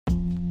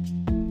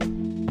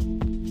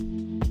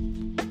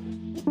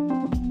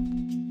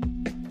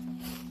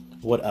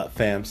What up,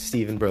 fam?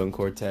 Steven Brown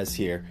Cortez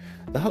here,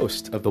 the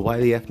host of the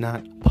Why the F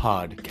Not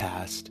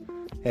podcast.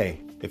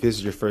 Hey, if this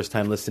is your first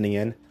time listening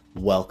in,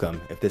 welcome.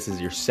 If this is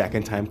your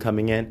second time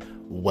coming in,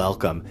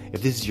 welcome.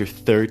 If this is your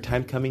third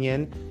time coming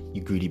in,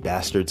 you greedy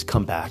bastards,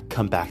 come back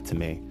to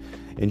me.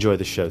 Enjoy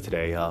the show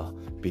today, y'all.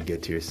 Be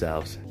good to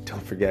yourselves.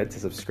 Don't forget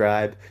to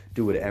subscribe.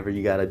 Do whatever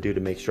you gotta do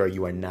to make sure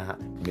you are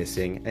not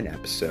missing an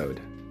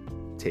episode.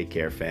 Take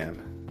care, fam.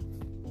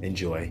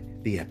 Enjoy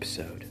the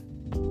episode.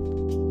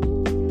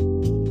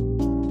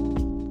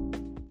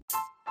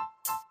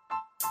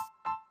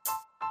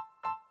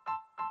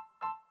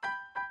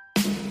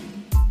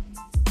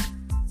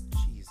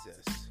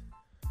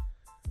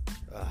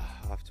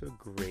 Off to a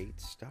great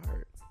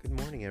start. Good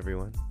morning,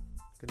 everyone.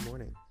 Good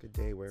morning. Good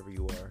day, wherever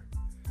you are.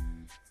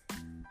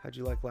 How'd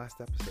you like last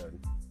episode?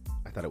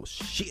 I thought it was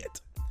shit.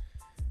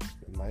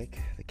 The mic,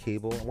 the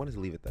cable, I wanted to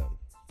leave it though.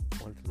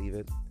 I wanted to leave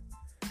it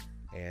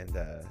and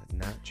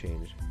not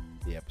change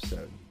the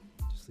episode.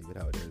 Just leave it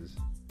how it is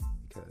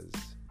because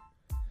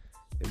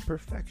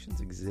imperfections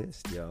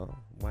exist, y'all.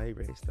 Why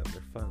erase them?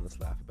 They're fun. Let's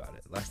laugh about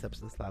it. Last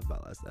episode, let's laugh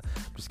about last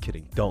episode. I'm just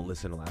kidding. Don't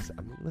listen to last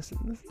episode.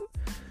 Listen.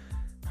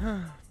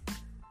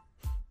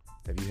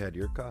 Have you had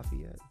your coffee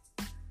yet?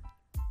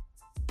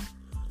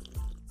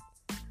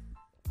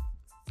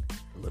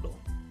 A little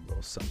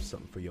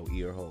something for your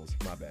ear holes.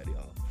 My bad,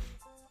 y'all.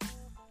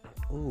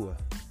 Ooh.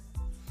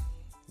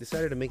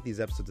 Decided to make these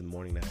episodes in the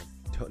morning now.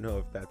 Don't know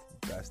if that's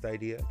the best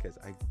idea because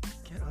I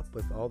get up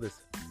with all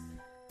this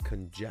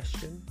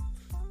congestion.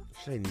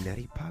 Should I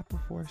neti pop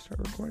before I start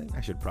recording?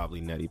 I should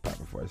probably neti pop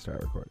before I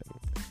start recording.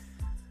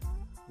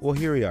 Well,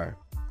 here we are.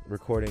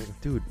 Recording.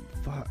 Dude,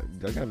 fuck.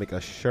 I gotta make a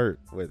shirt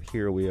with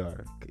 "Here We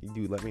Are."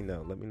 Dude, let me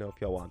know. Let me know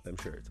if y'all want them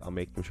shirts. I'll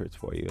make them shirts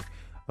for you.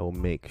 I will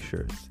make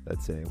shirts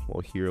that say,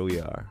 "Well, here we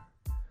are." ...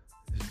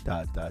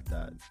 I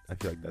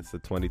feel like that's the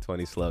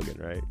 2020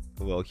 slogan, right?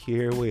 Well,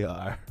 here we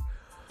are.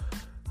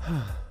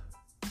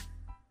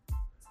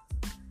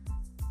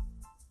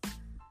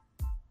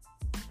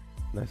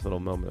 Nice little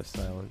moment of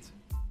silence.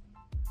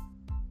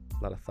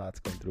 A lot of thoughts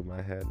going through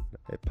my head.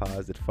 I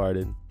paused, it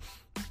farted.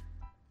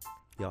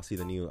 Y'all see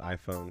the new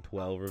iPhone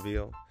 12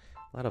 reveal?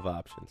 A lot of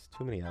options.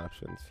 Too many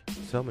options.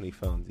 So many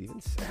phones. Even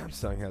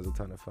Samsung has a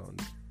ton of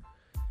phones.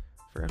 I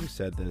forgot who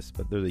said this,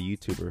 but there's a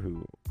YouTuber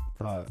who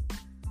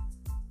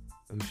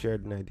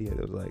shared an idea. It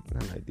was like,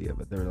 not an idea,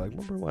 but they were like,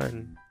 remember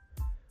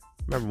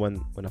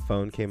when a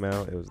phone came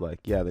out? It was like,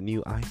 yeah, the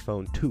new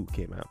iPhone 2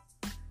 came out.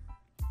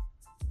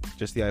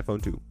 Just the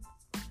iPhone 2.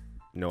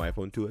 No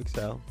iPhone 2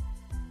 XL.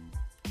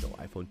 No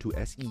iPhone 2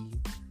 SE.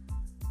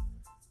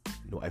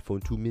 No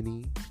iPhone 2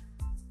 mini.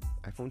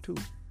 iPhone 2.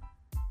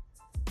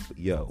 But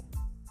yo,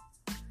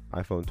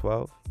 iPhone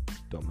 12,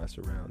 don't mess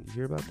around. You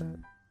hear about that?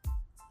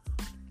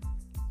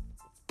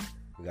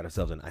 We got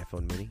ourselves an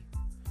iPhone mini.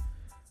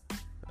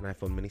 An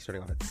iPhone mini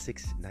starting off at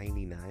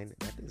 $699.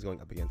 That thing's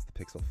going up against the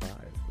Pixel 5.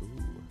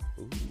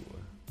 Ooh.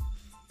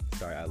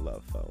 Sorry, I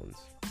love phones.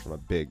 I'm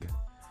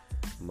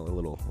a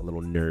little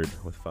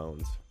nerd with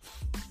phones.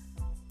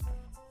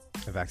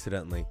 I've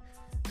accidentally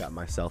got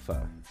myself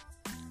a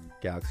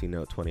Galaxy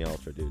Note 20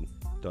 Ultra, dude.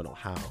 Don't know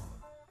how.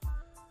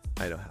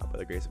 I know how, by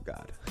the grace of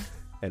God.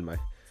 And my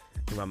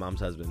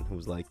mom's husband, who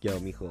was like, "Yo,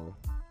 mijo,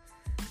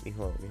 you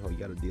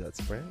got a deal at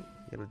Sprint?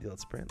 Let me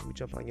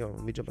jump on your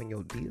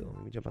deal.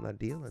 Let me jump on that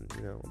deal, and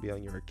I'll be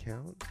on your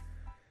account.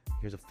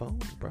 Here's a phone,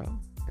 bro."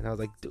 And I was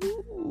like,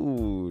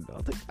 "Dude,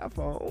 I'll take that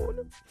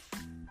phone."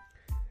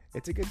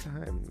 It's a good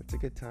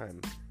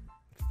time.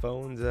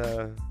 Phones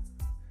are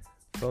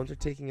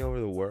taking over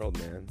the world,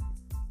 man.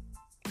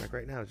 Like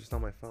right now, it's just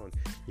on my phone.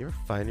 You ever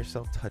find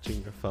yourself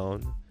touching your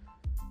phone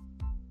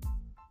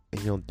and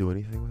you don't do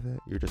anything with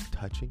it? You're just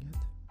touching it?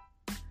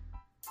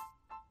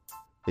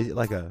 Is it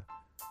what's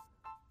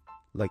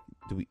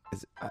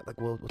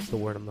the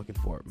word I'm looking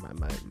for?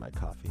 My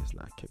coffee has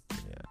not kicked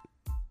in yet.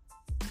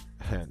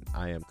 And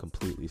I am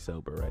completely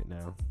sober right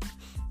now.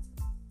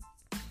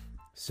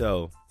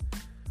 So,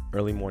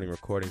 early morning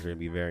recordings are going to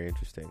be very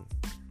interesting.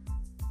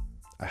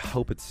 I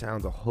hope it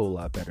sounds a whole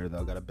lot better,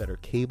 though. Got a better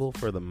cable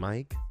for the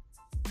mic.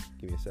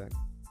 Give me a sec.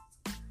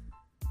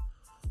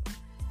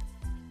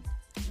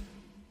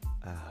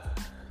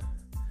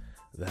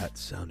 That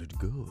sounded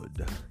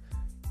good.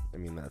 I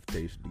mean, that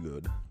tasted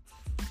good.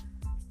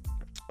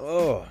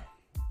 Oh.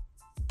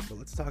 So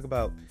let's talk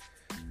about...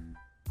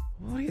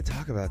 What do you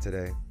talk about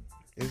today?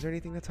 Is there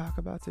anything to talk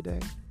about today?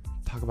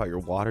 Talk about your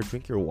water.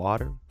 Drink your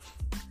water.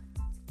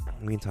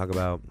 We can talk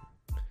about...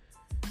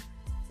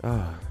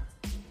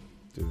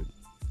 Dude.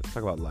 Let's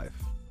talk about life.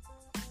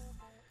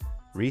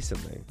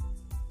 Recently,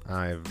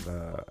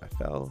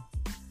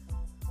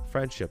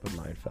 friendship of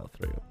mine fell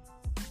through.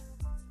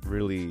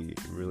 Really,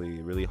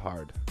 really, really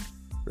hard.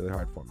 Really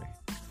hard for me.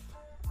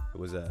 It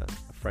was a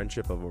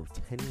friendship of over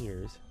 10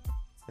 years,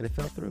 and it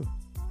fell through.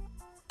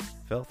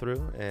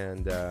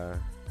 And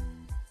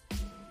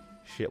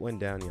shit went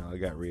down, y'all. It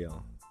got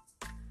real.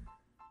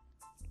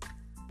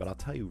 But I'll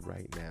tell you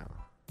right now,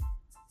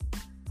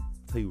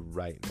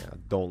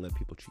 don't let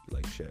people treat you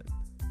like shit.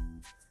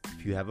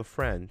 If you have a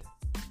friend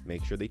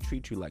Make sure they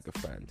treat you like a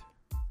friend.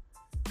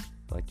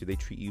 Like, do they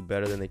treat you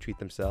better than they treat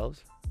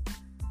themselves?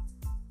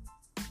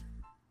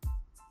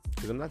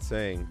 Because I'm not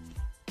saying,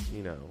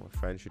 you know, a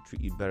friend should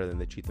treat you better than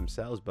they treat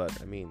themselves,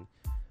 but I mean,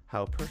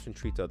 how a person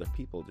treats other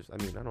people, I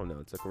don't know.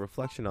 It's like a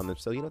reflection on them.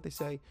 So you know what they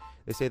say?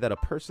 They say that a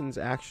person's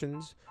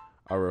actions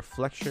are a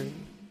reflection.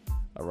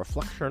 A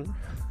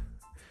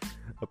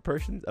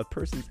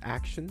person's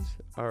actions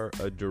are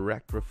a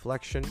direct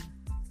reflection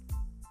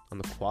on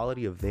the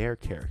quality of their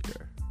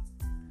character.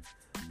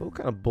 But what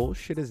kind of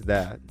bullshit is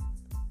that?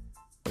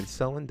 When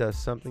someone does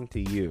something to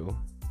you,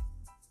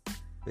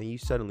 then you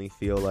suddenly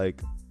feel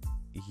like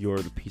you're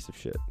the piece of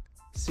shit.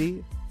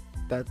 See?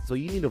 So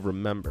you need to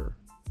remember.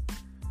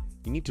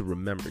 You need to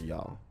remember,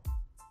 y'all,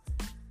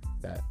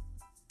 that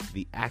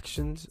the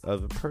actions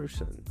of a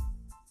person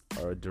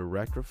are a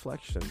direct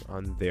reflection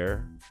on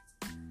their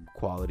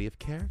quality of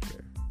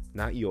character,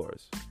 not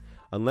yours.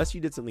 Unless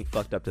you did something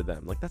fucked up to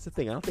them. Like, that's the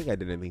thing. I don't think I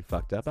did anything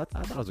fucked up. I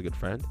thought I was a good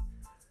friend.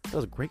 I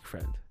was a great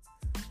friend.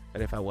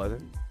 And if I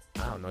wasn't,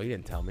 I don't know. You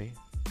didn't tell me.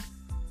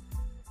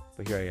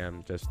 But here I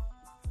am, just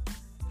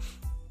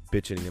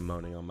bitching and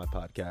moaning on my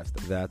podcast.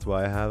 That's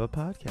why I have a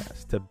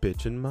podcast, to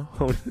bitch and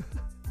moan.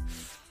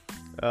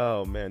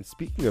 Oh, man.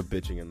 Speaking of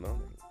bitching and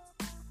moaning.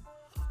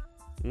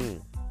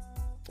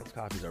 Those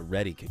coffees are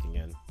already kicking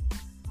in.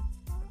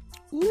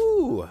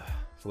 Ooh.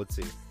 So let's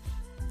see.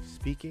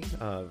 Speaking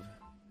of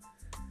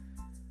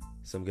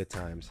some good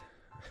times,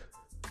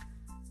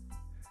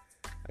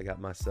 I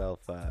got myself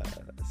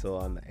so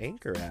on the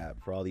Anchor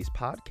app for all these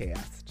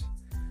podcasts,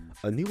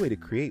 a new way to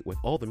create with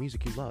all the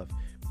music you love.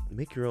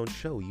 Make your own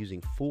show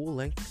using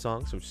full-length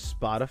songs from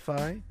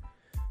Spotify.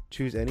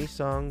 Choose any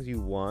songs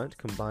you want,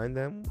 combine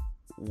them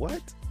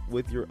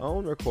with your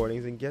own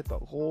recordings, and get the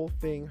whole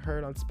thing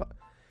heard on Spotify.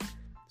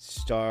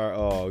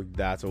 Oh,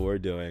 that's what we're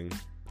doing.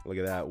 Look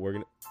at that. We're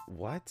gonna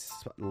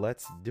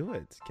let's do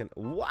it.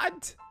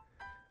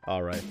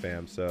 All right,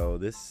 fam. So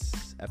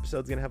this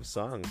episode's gonna have a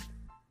song.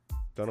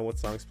 Don't know what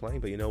song's playing,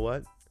 but you know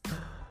what?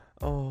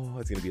 Oh,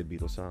 it's gonna be a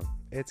Beatles song.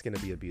 It's gonna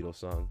be a Beatles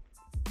song.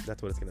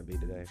 That's what it's gonna be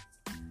today.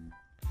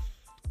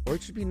 Or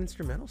it should be an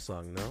instrumental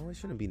song. No, it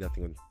shouldn't be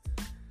nothing with.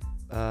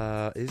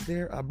 Is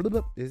there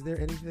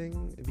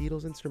anything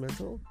Beatles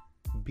instrumental?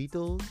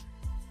 Beatles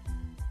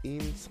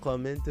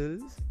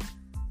instrumentals.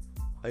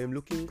 I am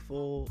looking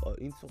for oh,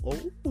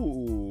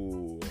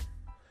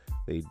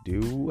 they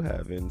do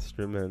have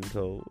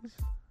instrumentals.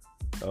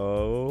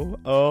 Oh.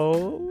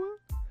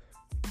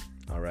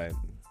 All right,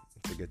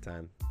 it's a good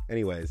time.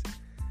 Anyways,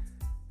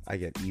 I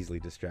get easily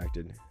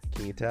distracted.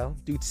 Can you tell?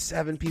 Dude,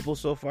 7 people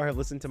so far have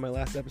listened to my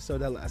last episode.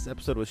 That last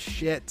episode was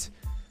shit.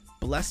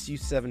 Bless you,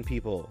 7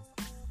 people.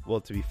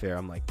 Well, to be fair,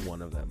 I'm like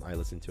one of them. I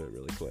listened to it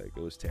really quick.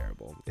 It was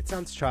terrible. It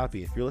sounds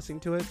choppy. If you're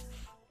listening to it,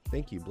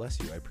 thank you. Bless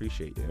you. I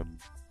appreciate you.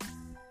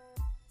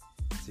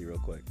 Let's see real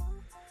quick.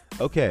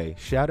 Okay,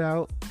 shout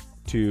out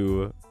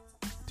to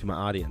my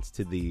audience,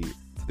 to the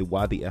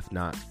Why the F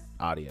Not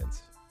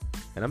audience.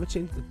 And I'm gonna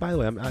change. By the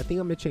way, I think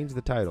I'm gonna change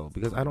the title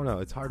because I don't know.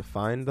 It's hard to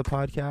find the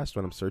podcast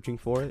when I'm searching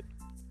for it.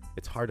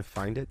 It's hard to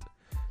find it.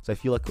 So I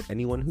feel like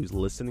anyone who's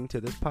listening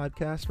to this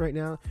podcast right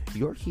now,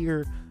 you're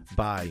here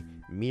by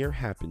mere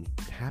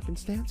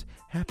happenstance.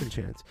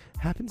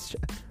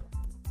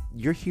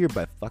 You're here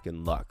by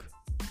fucking luck.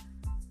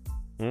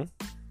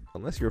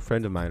 Unless you're a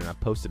friend of mine and I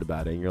posted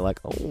about it and you're like,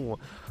 oh,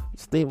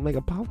 Steve, make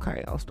a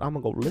podcast. I'm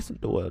gonna go listen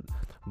to it.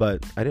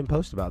 But I didn't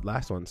post about the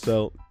last one.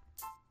 So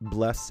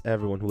bless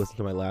everyone who listened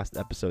to my last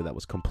episode that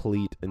was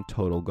complete and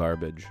total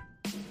garbage.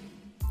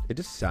 It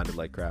just sounded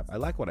like crap. I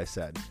like what I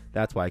said.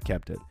 That's why I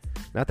kept it.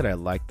 Not that I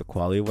liked the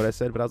quality of what I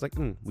said, but I was like,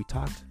 we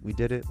talked, we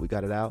did it, we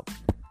got it out,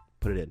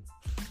 put it in.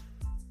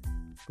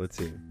 Let's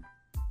see.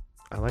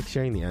 I like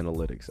sharing the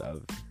analytics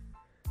of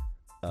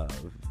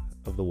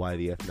the Why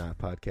the F Not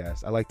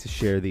podcast. I like to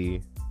share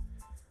the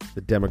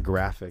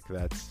demographic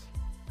that's.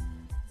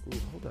 Ooh,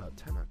 hold up,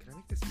 time out. Can I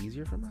make this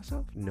easier for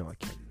myself? No, I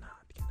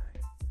cannot. Can I?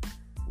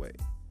 Wait.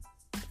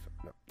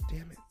 No,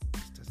 damn it.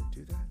 This doesn't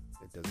do that.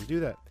 It doesn't do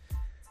that.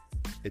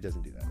 It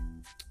doesn't do that.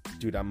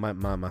 Dude,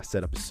 my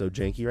setup is so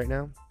janky right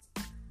now.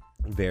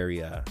 Very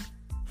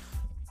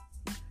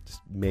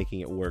just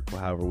making it work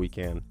however we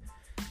can.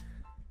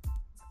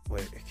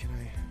 Wait, can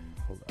I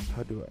hold up?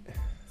 How do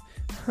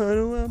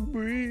I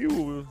breathe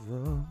with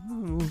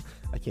them?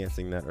 I can't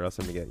sing that or else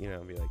I'm gonna get, be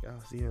like,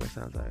 oh, see, that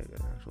sounds like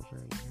an actual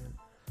thing.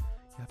 You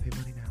gotta pay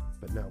money now.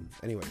 But no.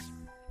 Anyways,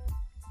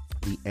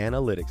 the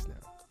analytics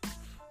now.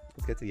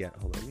 Let's get to the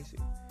hold on, let me see.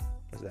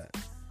 What's that?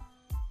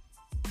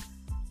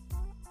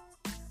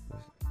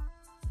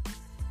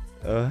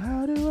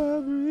 How do I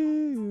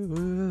breathe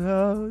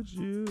without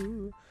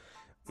you?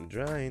 I'm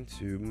trying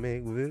to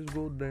make this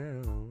go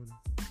down.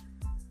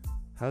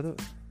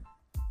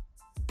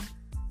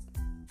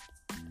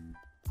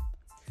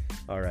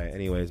 Alright,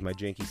 anyways, my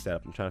janky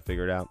setup. I'm trying to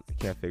figure it out. I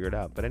can't figure it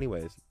out. But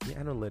anyways, the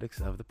analytics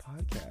of the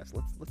podcast.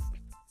 Let's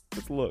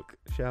look,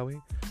 shall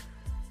we?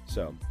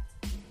 So,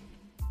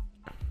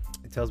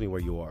 it tells me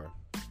where you are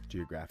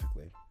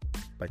geographically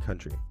by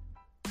country.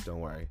 Don't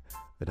worry.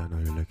 I don't know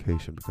your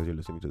location because you're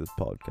listening to this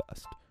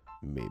podcast.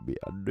 Maybe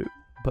I do,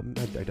 but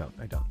I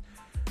don't.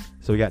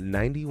 So we got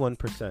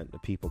 91%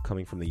 of people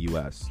coming from the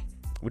U.S.,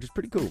 which is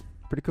pretty cool.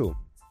 Pretty cool.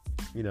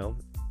 You know,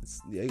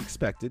 it's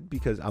expected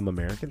because I'm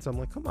American, so I'm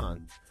like, come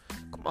on,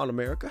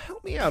 America,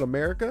 help me out,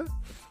 America.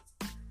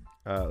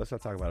 Let's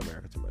not talk about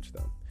America too much,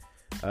 though.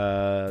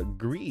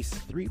 Greece,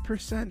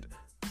 3%.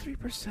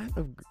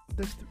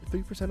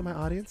 3% of my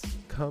audience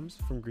comes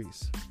from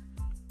Greece.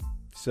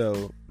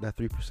 So that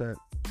 3%,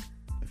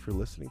 if you're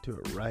listening to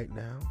it right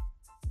now,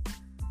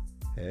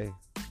 hey,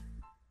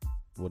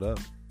 what up?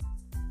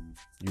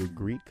 You're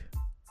Greek?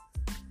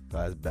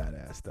 Oh, that's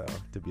badass, though,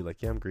 to be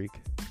like, yeah, I'm Greek.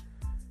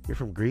 You're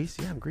from Greece?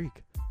 Yeah, I'm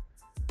Greek.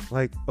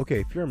 Like,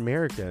 okay, if you're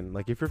American,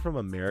 like if you're from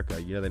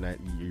America, you know,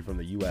 you're from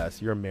the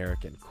U.S., you're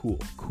American. Cool.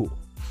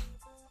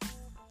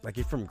 Like,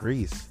 you're from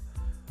Greece.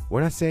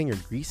 We're not saying you're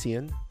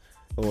Grecian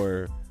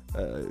or,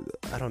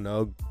 I don't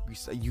know,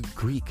 you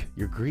Greek.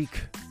 You're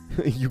Greek.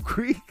 You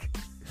Greek.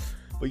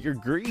 But you're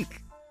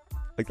Greek.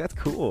 Like, that's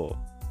cool.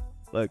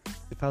 Like,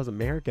 if I was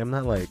American, I'm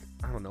not like,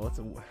 I don't know,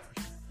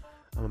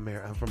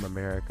 I'm from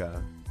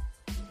America.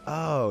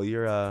 Oh,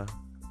 you're a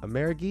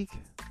Amerigeek?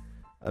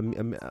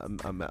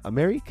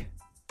 Americ?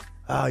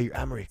 Oh, you're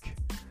Americ.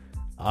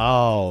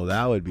 Oh,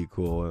 that would be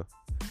cool.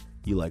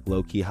 You like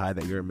low-key high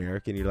that you're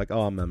American. You're like,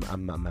 oh, I'm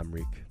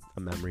Americ.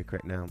 I'm Americ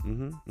right now.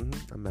 I'm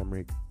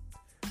Americ.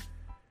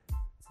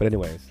 But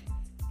anyways,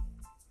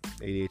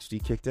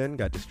 ADHD kicked in,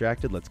 got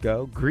distracted. Let's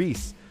go.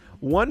 Greece.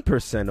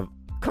 1% of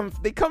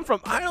they come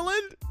from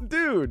Ireland,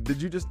 dude.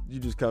 Did you just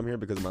come here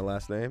because of my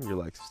last name? You're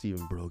like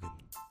Stephen Brogan.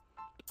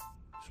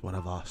 It's one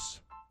of us.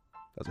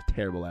 That was a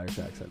terrible Irish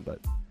accent, but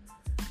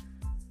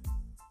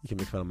you can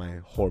make fun of my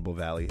horrible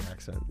Valley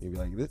accent. You'd be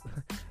like, this,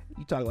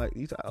 you talk.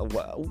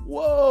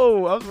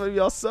 Whoa! I was maybe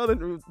all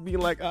Southern, being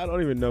like, I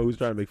don't even know who's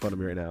trying to make fun of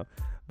me right now,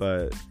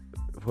 but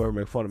whoever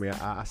make fun of me,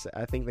 I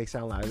think they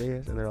sound like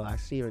this, and they're like,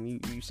 Steven,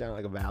 you sound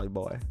like a Valley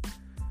boy.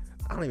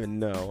 I don't even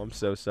know. I'm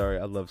so sorry.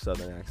 I love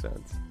Southern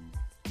accents.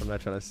 I'm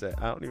not trying to say.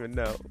 I don't even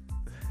know.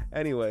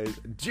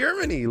 Anyways,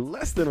 Germany,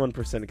 less than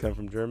 1% come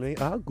from Germany.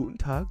 Guten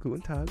Tag.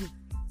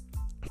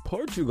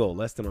 Portugal,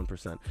 less than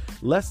 1%.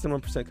 Less than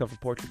 1% come from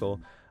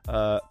Portugal.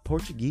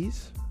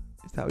 Portuguese?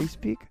 Is that what you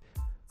speak?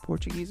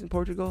 Portuguese in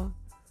Portugal?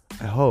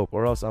 I hope,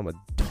 or else I'm a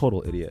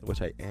total idiot,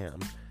 which I am.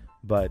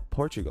 But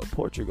Portuguese.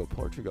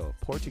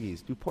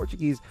 Dude,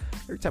 Portuguese,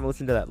 every time I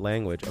listen to that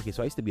language. Okay,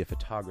 so I used to be a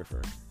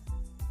photographer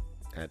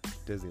at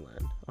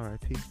Disneyland.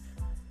 R.I.P.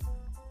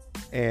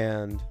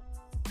 And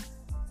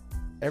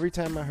every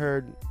time I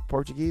heard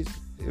Portuguese,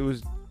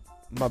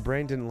 my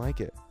brain didn't like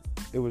it.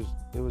 It was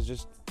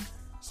just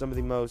some of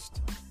the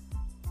most,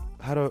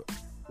 I have an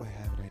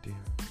idea.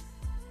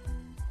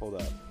 Hold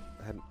up.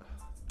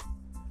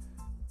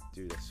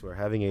 Dude, I swear,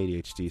 having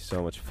ADHD is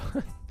so much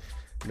fun.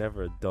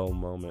 Never a dull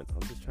moment.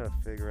 I'm just trying to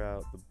figure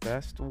out the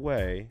best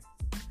way.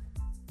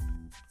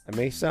 I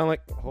may sound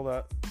like, hold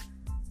up.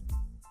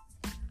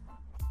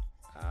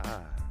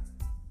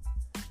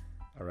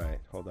 All right,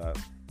 hold up.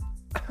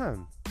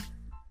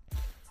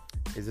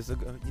 Is this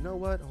you know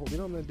what? You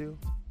know what I'm going to do?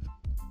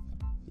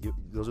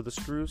 Those are the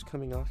screws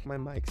coming off my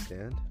mic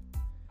stand,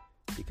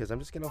 because I'm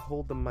just going to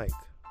hold the mic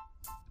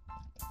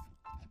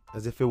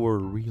as if it were a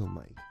real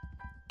mic.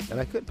 And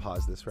I could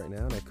pause this right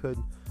now, and I could,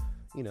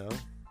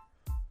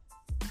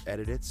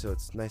 edit it so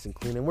it's nice and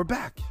clean, and we're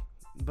back.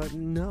 But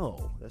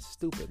no, that's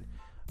stupid.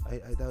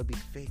 That would be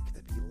fake.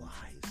 That'd be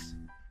lies.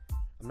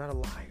 I'm not a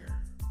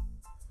liar.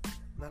 I'm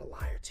not a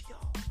liar to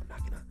y'all. I'm not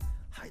going to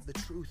hide the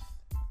truth.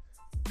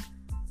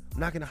 I'm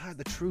not going to hide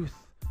the truth.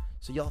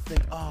 So y'all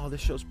think, oh, this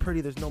show's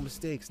pretty, there's no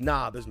mistakes.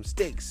 Nah, there's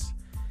mistakes.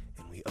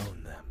 And we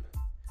own them.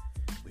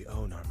 We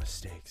own our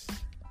mistakes.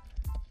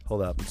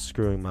 Hold up, I'm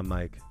screwing my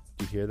mic.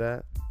 Do you hear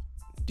that?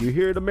 Do you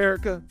hear it,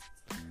 America?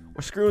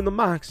 We're screwing the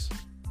mics.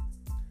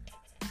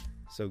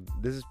 So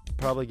this is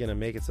probably going to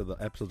make it so the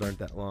episodes aren't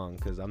that long,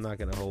 because I'm not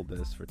going to hold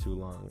this for too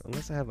long.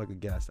 Unless I have like a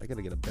guest. I got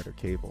to get a better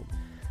cable.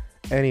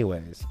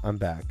 Anyways, I'm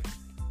back.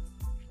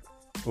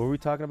 What were we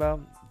talking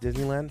about?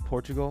 Disneyland?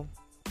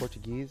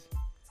 Portuguese?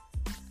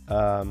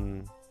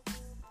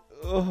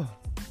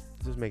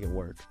 Just make it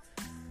work.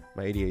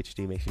 My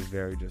ADHD makes me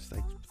very just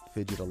like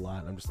fidget a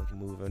lot. I'm just like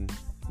moving,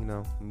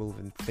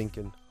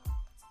 thinking.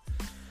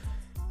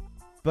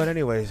 But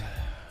anyways,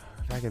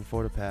 back in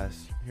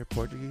Fortapass, here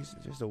Portuguese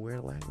is just a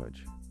weird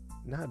language.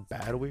 Not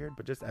bad weird,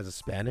 but just as a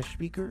Spanish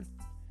speaker.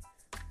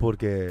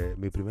 Porque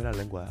mi primera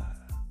lengua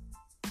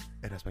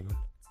era español.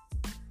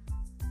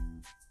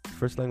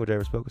 First language I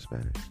ever spoke was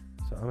Spanish.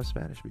 So I'm a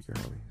Spanish speaker,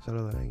 homie.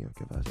 Salvadoreño,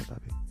 ¿qué pasa,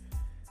 papi?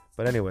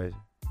 But anyways,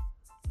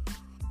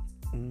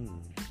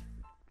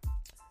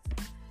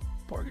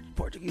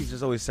 Portuguese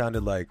just always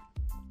sounded like,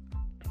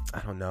 I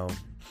don't know,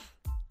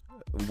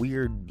 a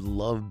weird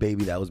love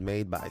baby that was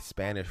made by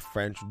Spanish,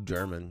 French,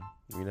 German,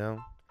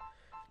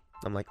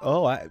 I'm like,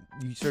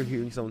 you start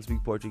hearing someone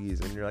speak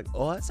Portuguese, and you're like,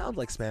 oh, that sounds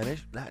like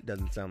Spanish. That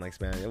doesn't sound like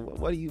Spanish.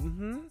 What do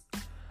you,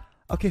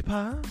 Okay,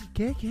 pa,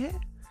 ¿qué?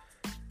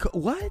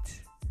 What?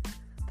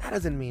 That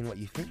doesn't mean what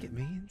you think it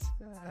means.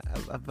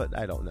 But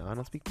I don't know. I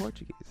don't speak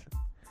Portuguese.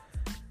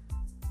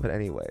 But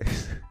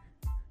anyways,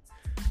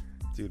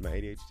 Dude, my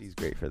ADHD is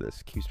great for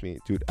this. Keeps me,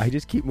 dude. I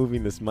just keep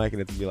moving this mic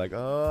and it's be like,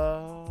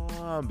 oh,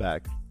 I'm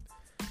back.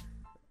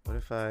 What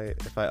if I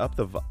up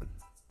the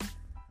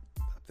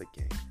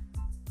gain?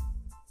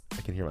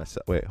 I can hear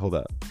myself. Wait, hold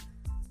up.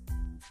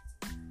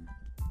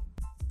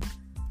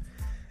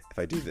 If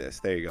I do this,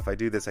 there you go. If I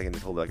do this, I can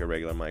just hold it like a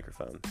regular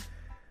microphone.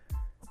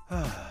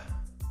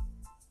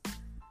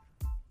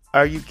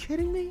 Are you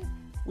kidding me?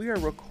 We are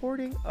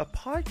recording a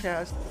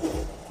podcast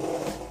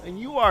and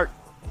you are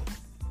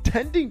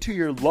tending to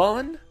your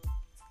lawn?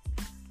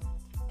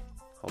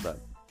 Hold up.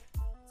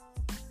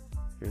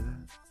 Hear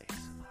that?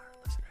 ASMR.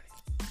 Listen, ready?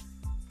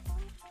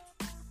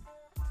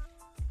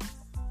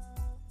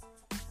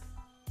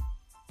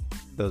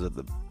 Those are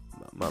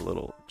my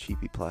little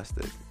cheapy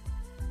plastic.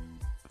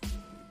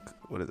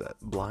 What is that?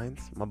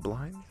 Blinds? My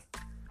blinds?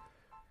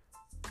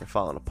 They're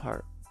falling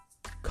apart.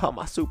 Call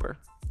my super.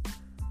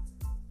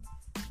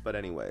 But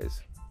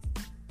anyways,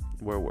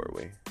 where were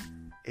we?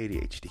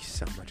 ADHD,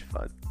 so much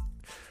fun.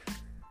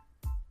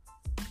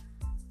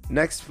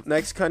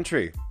 Next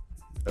country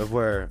of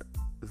where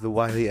the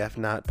Wiley F.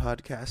 Not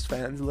podcast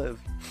fans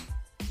live.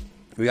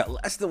 We got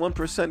less than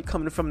 1%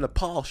 coming from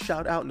Nepal.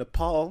 Shout out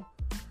Nepal.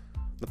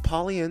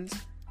 Napoleon.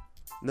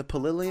 No,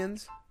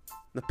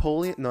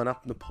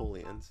 not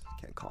Napoleons.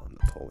 Can't call them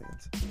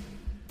Napoleons.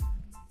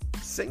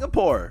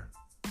 Singapore.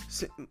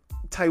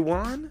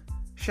 Taiwan.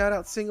 Shout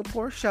out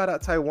Singapore. Shout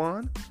out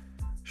Taiwan.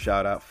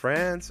 Shout out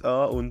France.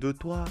 Un, deux,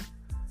 trois.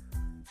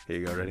 Here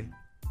you go. Ready?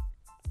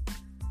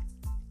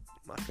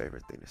 My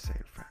favorite thing to say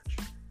in French.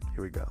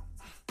 Here we go.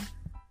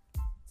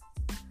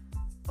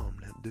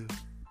 Omelette de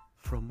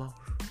fromage.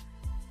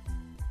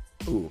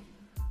 Ooh.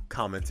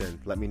 Comment in.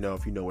 Let me know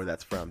if you know where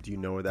that's from. Do you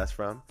know where that's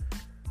from?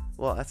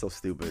 Well, that's so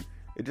stupid.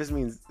 It just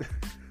means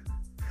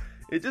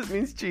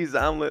cheese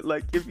omelet.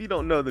 Like, if you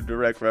don't know the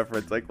direct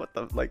reference, like, what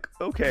the, like,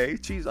 okay,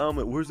 cheese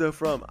omelet, where's that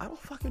from? I don't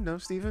fucking know,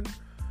 Steven.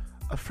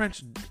 A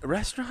French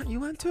restaurant you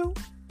went to?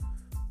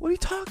 What are you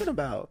talking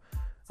about?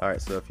 All right,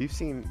 so if you've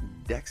seen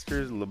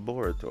Dexter's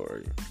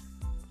Laboratory,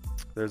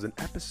 there's an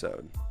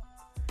episode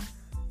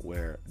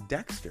where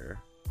Dexter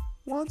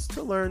wants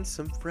to learn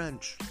some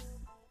French.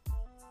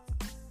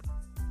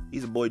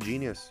 He's a boy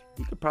genius.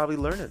 He could probably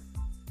learn it.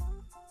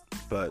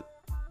 But,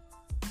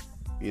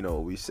 you know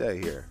what we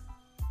say here.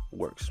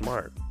 Work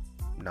smart,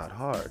 not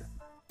hard.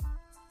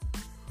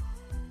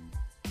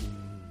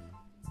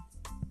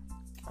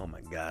 Oh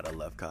my God, I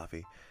love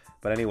coffee.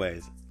 But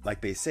anyways,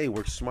 like they say,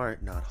 work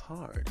smart, not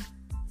hard.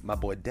 My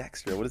boy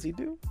Dexter, what does he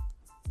do?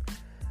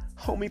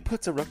 Homie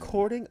puts a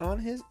recording on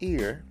his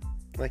ear.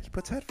 Like, he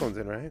puts headphones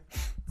in, right?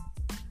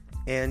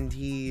 And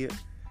he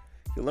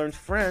learns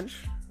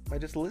French by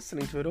just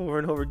listening to it over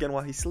and over again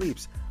while he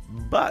sleeps.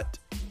 But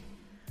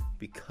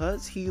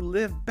because he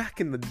lived back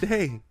in the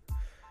day,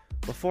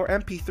 before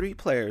MP3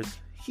 players,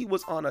 he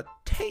was on a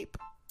tape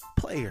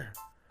player.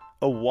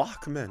 A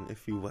Walkman,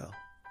 if you will.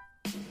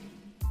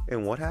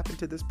 And what happened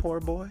to this poor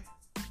boy?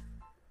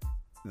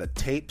 The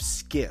tape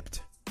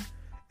skipped.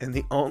 And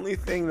the only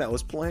thing that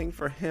was playing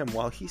for him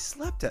while he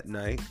slept at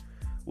night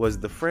was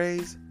the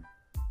phrase,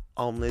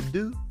 omelette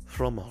de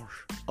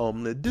fromage,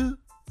 omelette de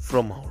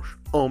fromage,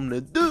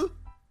 omelette de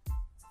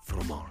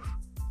fromage.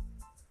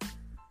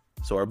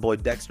 So our boy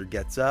Dexter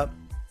gets up,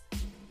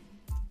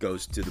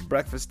 goes to the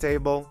breakfast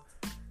table,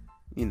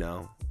 you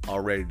know, all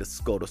ready to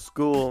go to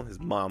school.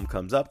 His mom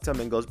comes up to him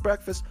and goes,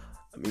 breakfast.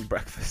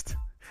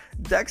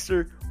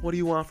 Dexter, what do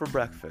you want for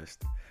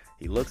breakfast?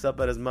 He looks up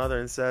at his mother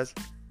and says,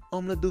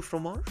 omelette du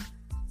fromage?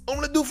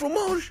 Omelette du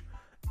fromage?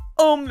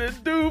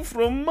 Omelette du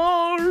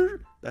fromage?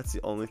 That's the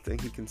only thing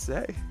he can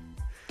say.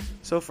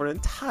 So for an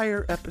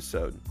entire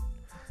episode,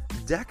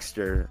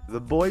 Dexter, the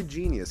boy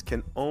genius,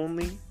 can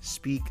only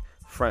speak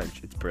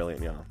French. It's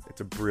brilliant, y'all. It's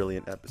a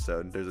brilliant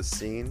episode. There's a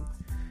scene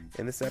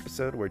in this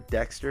episode where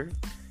Dexter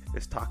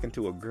is talking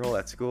to a girl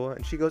at school,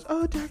 and she goes,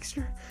 oh,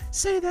 Dexter,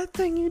 say that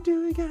thing you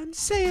do again.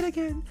 Say it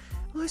again.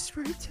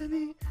 Whisper it to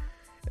me.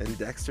 And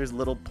Dexter's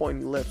little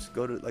pointy lips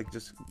go to, like,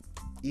 just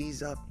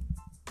ease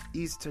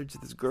to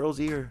this girl's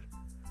ear.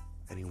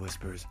 And he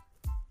whispers,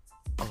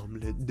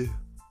 omelette de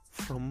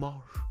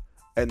fromage.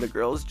 And the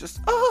girls just,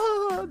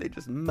 they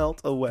just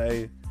melt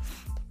away.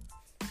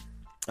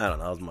 I don't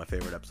know. That was my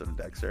favorite episode of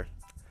Dexter.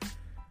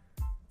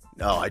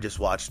 No, I just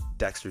watched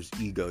Dexter's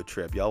Ego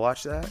Trip. Y'all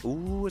watch that?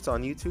 Ooh, it's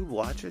on YouTube.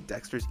 Watch it.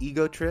 Dexter's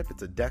Ego Trip.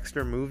 It's a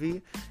Dexter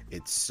movie.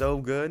 It's so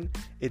good.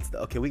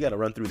 Okay, we got to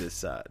run through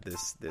this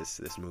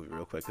movie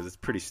real quick because it's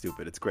pretty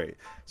stupid. It's great.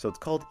 So it's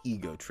called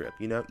Ego Trip.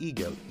 You know,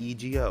 ego,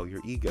 E-G-O,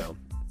 your ego.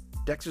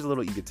 Dexter's a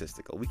little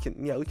egotistical. We can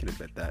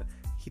admit that.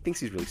 He thinks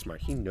he's really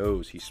smart. He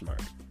knows he's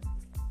smart.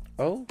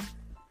 Oh,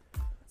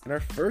 and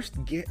our first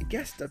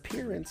guest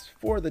appearance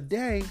for the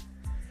day,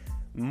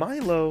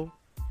 Milo,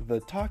 the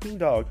talking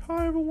dog.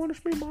 Hi everyone,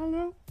 it's me,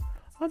 Milo.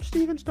 I'm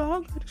Steven's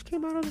dog. I just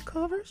came out of the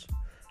covers.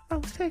 I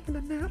was taking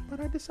a nap, but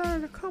I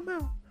decided to come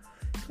out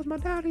because my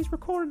daddy's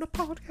recording a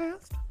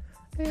podcast,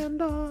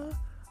 and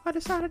I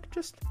decided to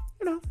just,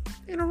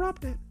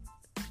 interrupt it.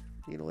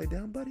 You gonna lay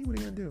down, buddy? What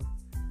are you gonna do?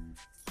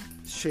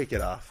 Shake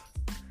it off.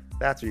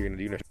 That's what you're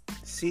gonna do.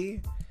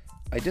 See,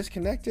 I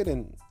disconnected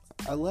and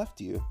I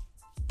left you.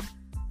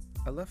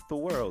 I left the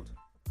world.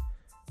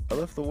 I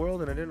left the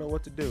world and I didn't know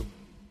what to do.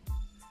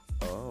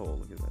 Oh,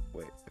 look at that.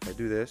 Wait, if I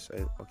do this,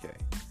 okay.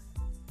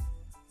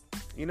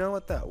 You know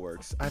what? That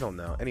works. I don't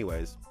know.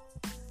 Anyways,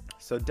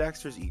 so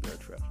Dexter's ego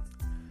trip.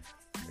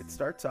 It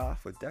starts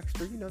off with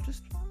Dexter,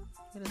 just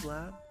in his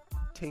lab,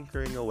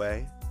 tinkering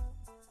away.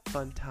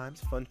 Fun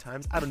times,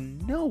 out of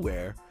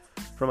nowhere,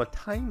 from a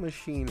time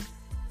machine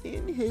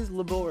in his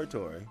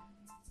laboratory.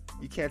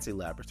 You can't say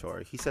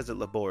laboratory. He says it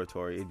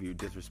laboratory. It'd be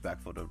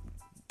disrespectful to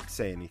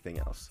say anything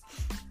else.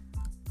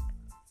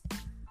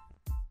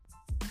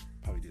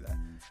 Probably do that.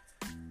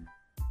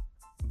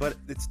 But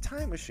it's a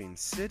time machine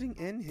sitting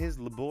in his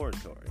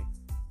laboratory.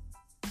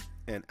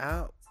 And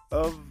out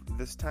of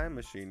this time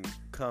machine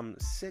come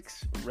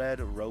 6 red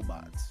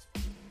robots.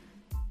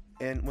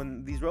 And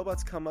when these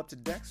robots come up to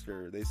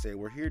Dexter, they say,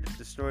 "We're here to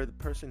destroy the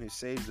person who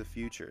saves the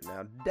future."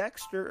 Now,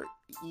 Dexter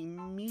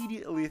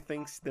immediately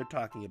thinks they're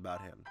talking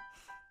about him.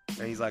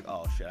 And he's like,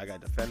 "Oh shit, I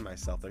gotta defend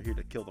myself. They're here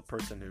to kill the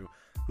person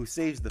who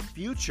saves the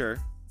future.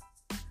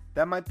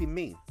 That might be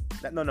me."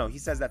 No, he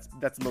says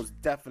that's most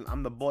definite.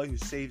 I'm the boy who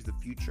saves the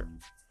future.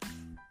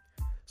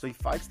 So he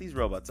fights these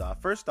robots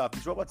off. First off,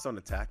 these robots don't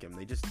attack him.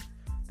 They just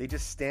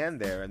stand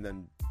there and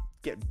then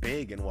get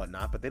big and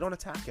whatnot, but they don't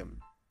attack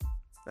him.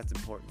 That's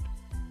important.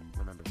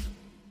 Remember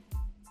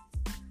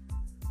that.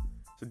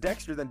 So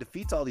Dexter then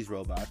defeats all these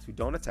robots who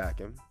don't attack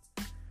him,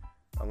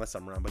 unless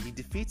I'm wrong, but he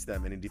defeats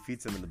them, and he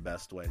defeats them in the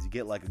best ways. You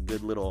get like a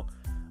little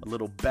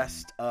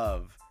best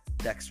of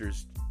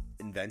Dexter's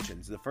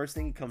inventions. The first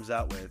thing he comes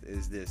out with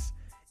is this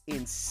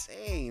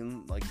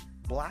insane, like,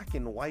 black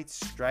and white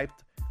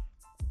striped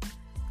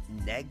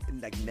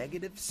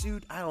negative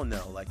suit. I don't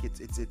know, like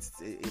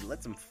it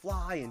lets him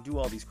fly and do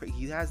all these crazy.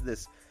 He has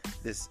this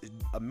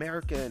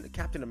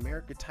Captain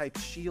America type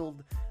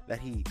shield that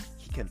he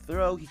can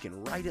throw. He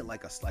can ride it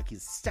like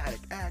he's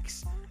Static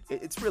X.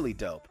 It's really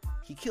dope.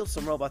 He kills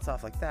some robots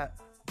off like that,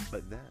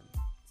 but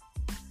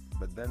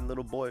then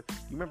little boy,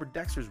 you remember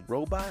Dexter's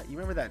robot? You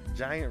remember that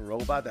giant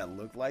robot that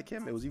looked like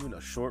him? It was even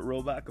a short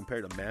robot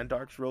compared to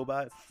Mandark's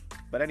robot.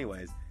 But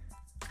anyways,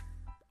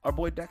 our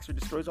boy Dexter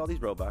destroys all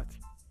these robots.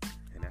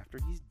 And after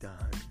he's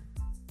done,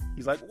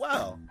 he's like,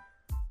 "Wow,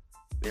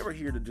 they were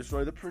here to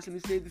destroy the person who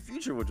saved the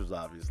future," which was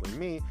obviously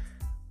me.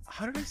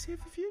 How did I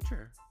save the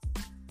future?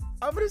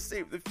 I'm gonna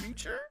save the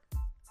future?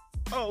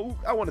 Oh,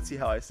 I want to see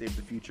how I save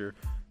the future.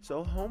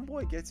 So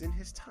homeboy gets in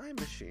his time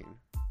machine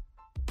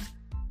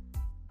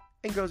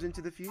and goes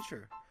into the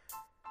future.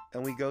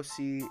 And we go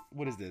see,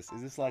 what is this?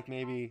 Is this like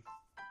maybe,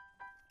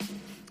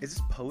 is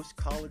this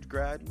post-college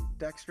grad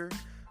Dexter?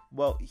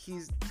 Well,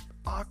 he's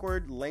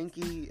awkward,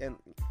 lanky, and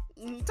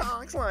he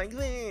talks like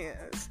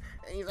this.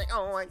 And he's like,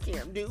 "Oh, I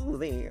can't do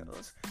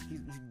this."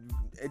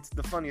 It's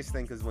the funniest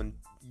thing, because when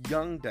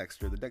young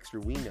Dexter, the Dexter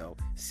we know,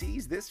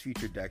 sees this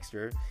future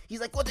Dexter, he's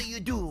like, "What are you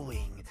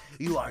doing?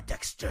 You are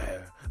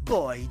Dexter,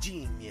 boy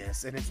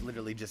genius." And it's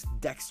literally just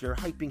Dexter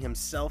hyping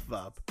himself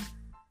up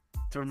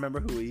to remember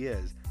who he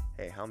is.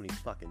 Hey, how many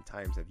fucking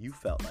times have you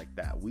felt like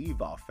that?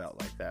 We've all felt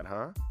like that,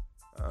 huh?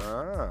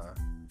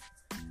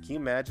 Can you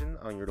imagine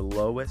on your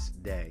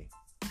lowest day?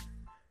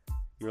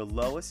 Your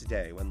lowest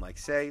day when, like,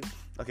 say,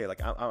 okay,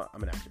 like,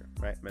 I'm an actor,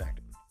 right? I'm an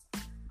actor.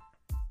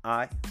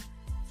 I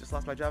just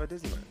lost my job at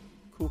Disneyland.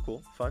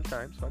 Cool. Fun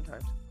times.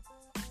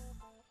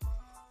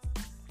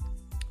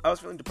 I was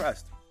feeling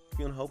depressed,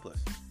 feeling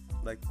hopeless.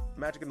 Like,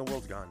 magic in the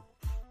world's gone.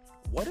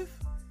 What if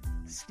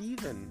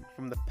Steven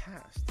from the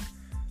past,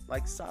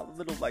 like, saw the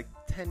little, like,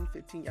 10,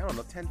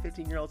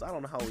 15-year-olds, I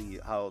don't know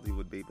how old he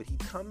would be, but he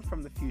comes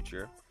from the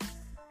future,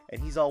 and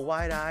he's all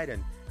wide-eyed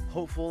and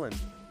hopeful, and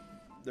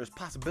there's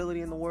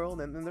possibility in the world,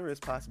 and then there is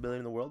possibility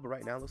in the world, but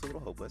right now it looks a little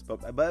hopeless.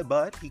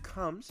 But he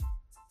comes,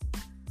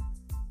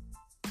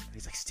 and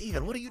he's like,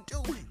 "Steven, what are you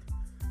doing?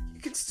 You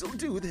can still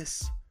do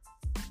this."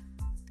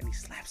 And he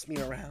slaps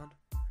me around.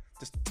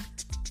 Just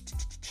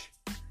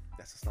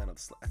that's the sound of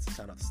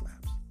the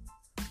slaps.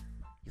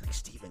 He's like,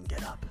 "Steven,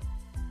 get up.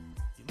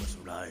 You must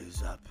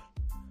rise up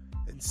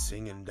and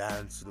sing and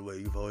dance the way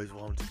you've always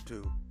wanted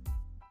to."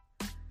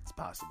 It's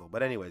possible.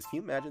 But anyways, can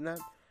you imagine that?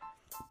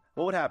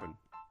 What would happen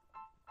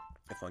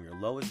if on your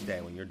lowest day,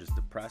 when you're just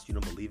depressed, you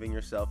don't believe in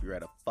yourself, you're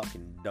at a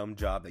fucking dumb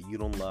job that you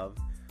don't love,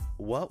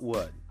 what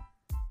would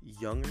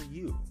younger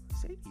you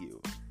say to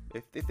you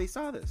if they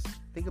saw this?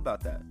 Think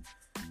about that.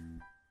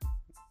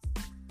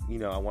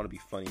 I want to be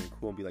funny and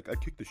cool and be like, "I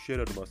kicked the shit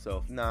out of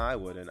myself." Nah, I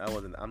wouldn't.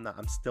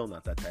 I'm still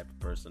not that type of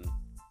person.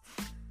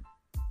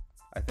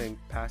 I think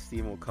past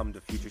Steven will come to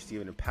future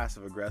Steven and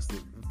passive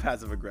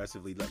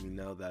aggressively let me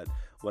know that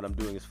what I'm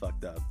doing is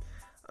fucked up.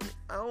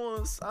 I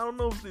don't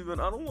know, Steven.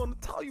 I don't want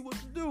to tell you what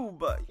to do,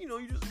 but it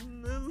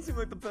doesn't seem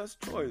like the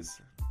best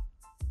choice.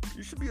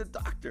 You should be a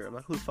doctor. I'm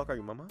like, "Who the fuck are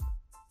you, mama?"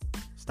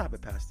 Stop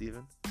it, past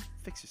Steven.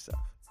 Fix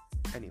yourself.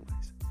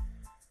 Anyways.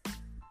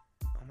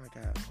 Oh my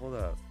god, hold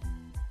up.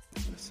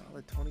 It's been a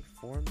solid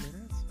 24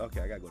 minutes? Okay,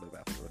 I gotta go to the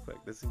bathroom real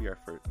quick. This is gonna be our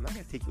first.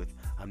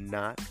 I'm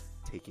not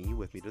taking you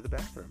with me to the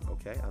bathroom,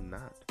 okay? I'm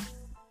not.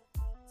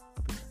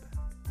 I'll be right back.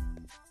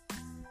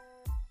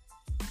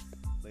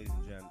 ladies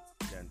and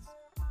gents,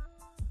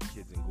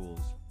 kids and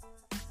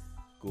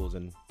ghouls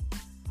and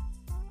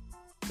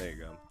there you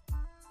go.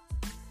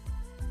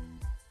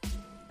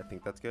 I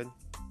think that's good.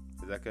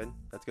 Is that good?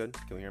 That's good.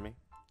 Can we hear me?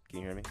 Can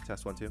you hear me?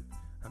 Test 1 2.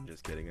 I'm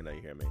just kidding. I know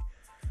you hear me.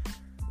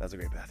 That was a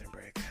great bathroom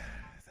break.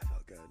 That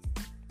felt good.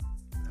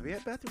 Have we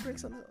had bathroom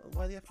breaks on the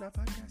Why the F Not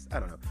podcast? I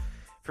don't know.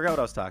 Forgot what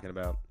I was talking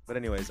about. But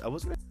anyways, I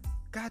was gonna.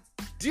 God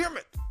damn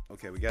it!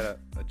 Okay, we gotta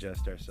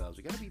adjust ourselves.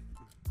 We've got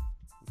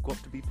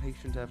to be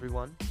patient,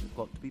 everyone. We've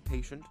got to be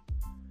patient.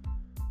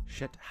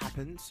 Shit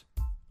happens.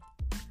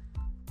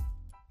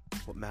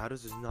 What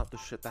matters is not the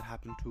shit that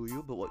happened to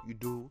you, but what you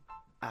do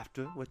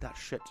after with that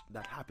shit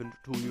that happened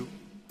to you.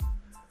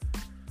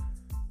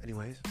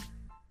 Anyways,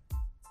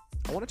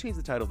 I want to change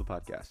the title of the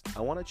podcast.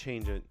 I want to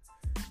change it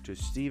to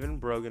Stephen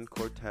Brogan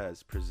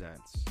Cortez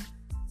Presents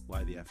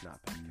Why the F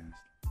Not podcast.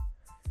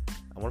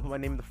 I want to put my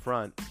name in the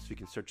front so you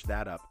can search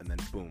that up, and then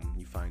boom,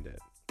 you find it.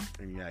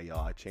 And yeah,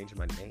 y'all, I changed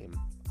my name.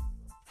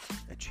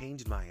 I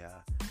changed my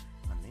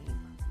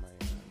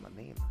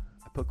name.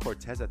 I put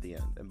Cortez at the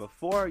end. And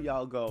before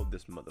y'all go,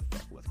 this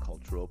motherfucker with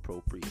cultural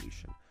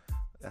appropriation.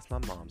 That's my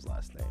mom's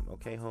last name,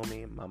 okay,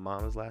 homie? My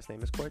mom's last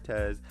name is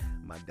Cortez.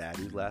 My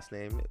daddy's last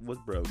name was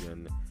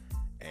Brogan.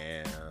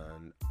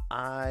 And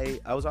I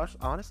was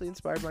honestly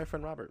inspired by my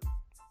friend Robert.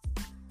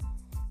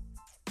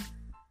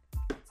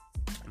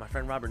 My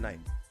friend Robert Knight.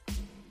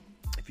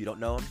 If you don't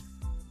know him,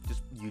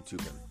 just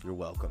YouTube him. You're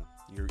welcome.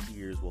 Your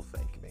ears will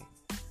thank me.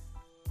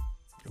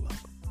 You're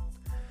welcome.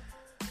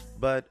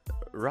 But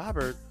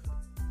Robert,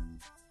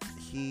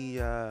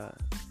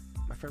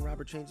 my friend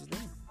Robert changed his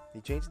name. He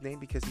changed his name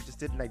because he just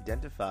didn't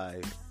identify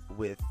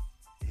with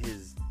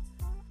his,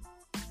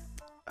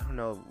 I don't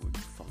know,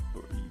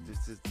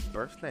 just his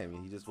birth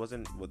name. He just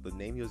wasn't, with the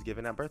name he was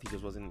given at birth, he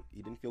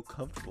didn't feel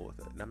comfortable with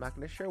it. And I'm not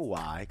going to share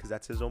why, because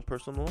that's his own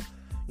personal,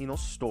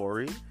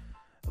 story.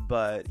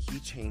 But he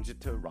changed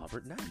it to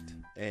Robert Knight.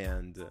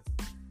 And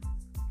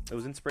it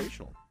was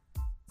inspirational.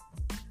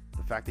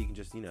 The fact that you can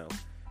just,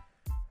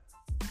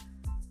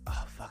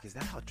 oh, fuck, is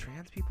that how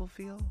trans people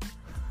feel?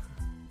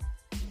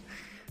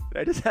 Did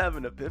I just have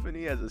an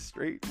epiphany as a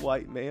straight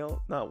white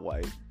male? Not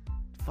white.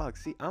 Fuck,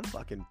 see, I'm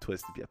fucking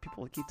twisted. Yeah,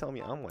 people keep telling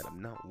me I'm white. I'm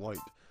not white.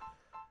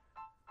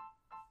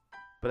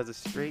 But as a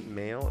straight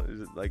male,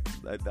 is it like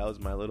that was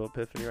my little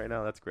epiphany right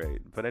now? That's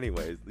great. But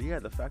anyways, yeah,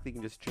 the fact that you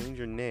can just change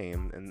your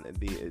name and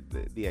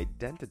the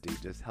identity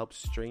just helps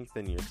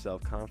strengthen your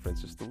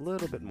self-confidence just a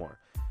little bit more.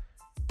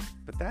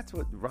 But that's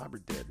what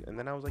Robert did. And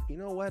then I was like, you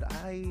know what?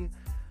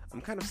 I'm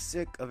kind of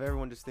sick of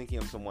everyone just thinking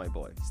I'm some white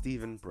boy.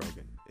 Stephen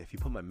Brogan. If you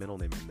put my middle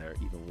name in there,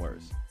 even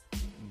worse.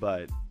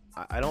 But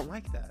I don't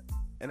like that.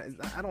 And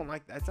I don't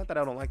like that. It's not that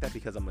I don't like that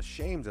because I'm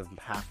ashamed of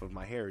half of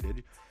my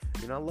heritage.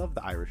 I love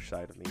the Irish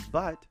side of me.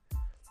 But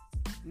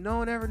no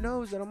one ever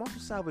knows that I'm also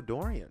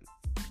Salvadorian.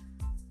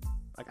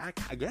 Like,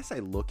 I guess I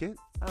look it.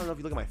 I don't know if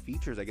you look at my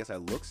features, I guess I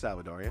look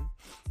Salvadorian.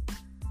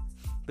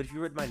 But if you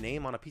read my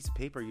name on a piece of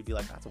paper, you'd be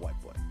like, that's a white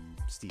boy.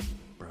 Stephen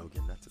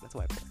Brogan. That's a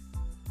white boy.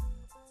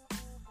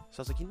 So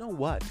I was like, you know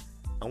what?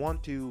 I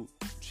want to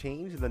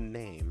change the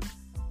name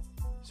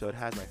so it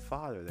has my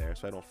father there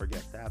so I don't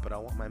forget that. But I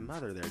want my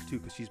mother there too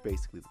because she's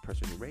basically the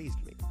person who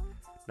raised me.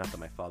 Not that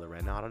my father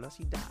ran out on us.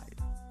 He died.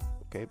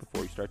 Okay?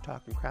 Before you start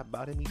talking crap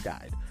about him, he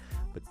died.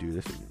 But dude,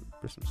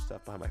 there's some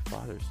stuff behind my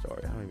father's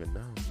story. I don't even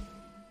know.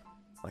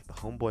 Like the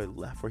homeboy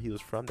left where he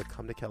was from to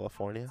come to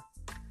California.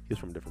 He was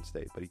from a different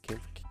state. But he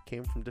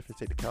came from a different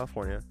state to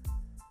California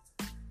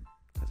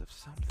because of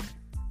something.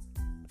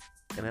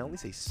 And I only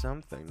say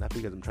something, not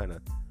because I'm trying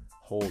to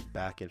hold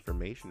back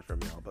information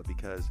from y'all, but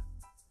because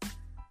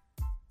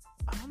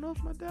I don't know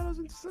if my dad was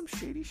into some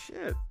shady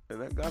shit.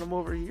 And that got him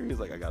over here.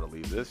 He's like, I gotta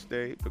leave this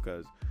state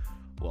because,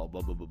 well,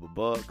 blah, blah, blah, blah,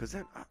 blah. Because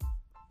then,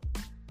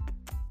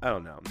 I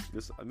don't know.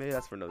 Maybe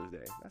that's for another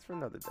day. That's for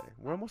another day.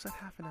 We're almost at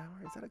half an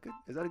hour. Is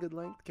that a good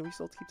length? Can we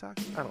still keep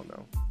talking? I don't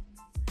know.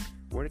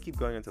 We're gonna keep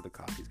going until the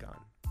coffee's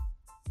gone.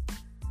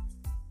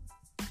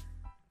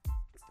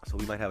 So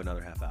we might have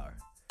another half hour.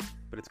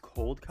 But it's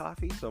cold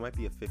coffee, so it might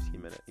be a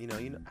 15-minute.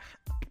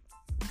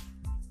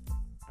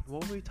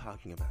 What were we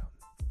talking about?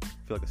 I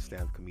feel like a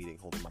stand-up comedian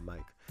holding my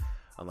mic.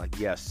 I'm like,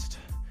 yes,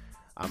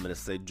 I'm gonna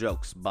say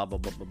jokes. Blah blah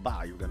blah blah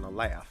blah. You're gonna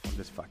laugh. I'm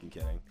just fucking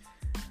kidding.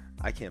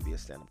 I can't be a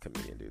stand-up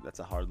comedian, dude. That's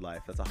a hard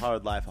life. That's a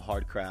hard life, a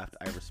hard craft.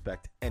 I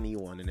respect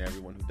anyone and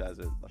everyone who does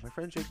it. Like my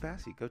friend Jake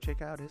Bassey. Go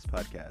check out his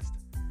podcast.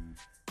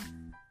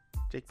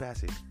 Jake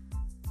Bassey.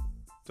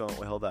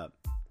 Hold up.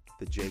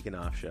 The Jake and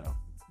Off Show.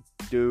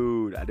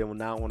 Dude, I did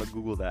not want to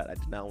Google that. I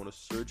did not want to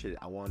search it.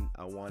 I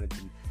wanted to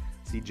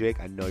see Jake.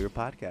 I know your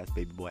podcast,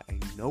 baby boy. I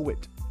know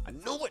it.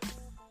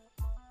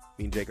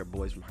 Me and Jake are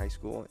boys from high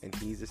school, and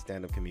he's a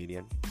stand-up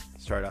comedian.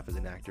 Started off as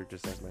an actor,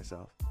 just as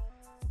myself.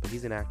 But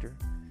he's an actor,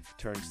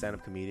 turned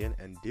stand-up comedian,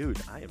 and dude,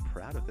 I am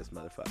proud of this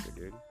motherfucker,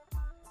 dude.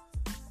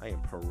 I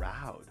am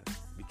proud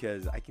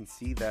because I can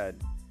see that.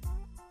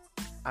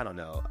 I don't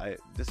know.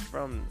 Just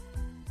from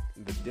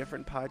the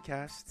different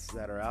podcasts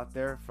that are out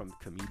there from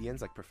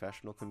comedians, like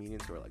professional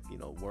comedians who are like,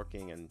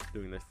 working and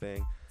doing their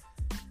thing,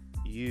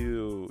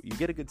 you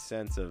get a good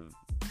sense of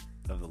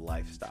the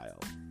lifestyle,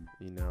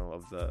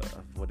 of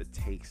what it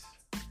takes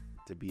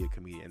to be a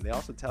comedian. They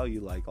also tell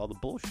you like all the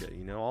bullshit,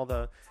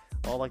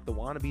 all like the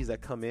wannabes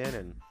that come in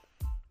and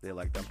they're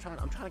like, I'm trying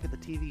to get the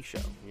TV show,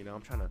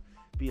 I'm trying to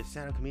be a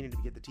stand-up comedian to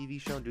get the TV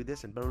show and do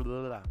this and blah blah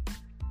blah blah.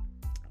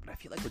 But I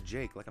feel like with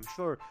Jake, like I'm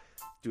sure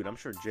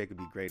Jake would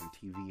be great in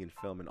TV and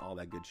film and all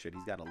that good shit.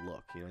 He's got a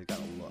look, he's got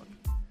a look.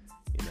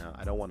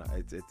 I don't want to.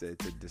 It's a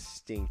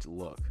distinct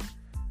look.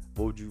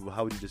 How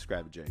would you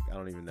describe it, Jake? I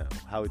don't even know.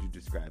 How would you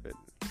describe it?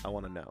 I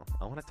want to know.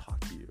 I want to talk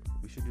to you.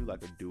 We should do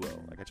like a duo.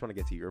 Like I just want to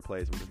get to your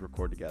place and we just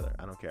record together.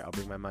 I don't care. I'll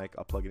bring my mic.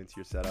 I'll plug it into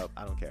your setup.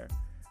 I don't care.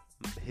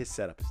 His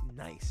setup is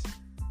nice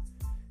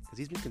because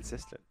he's been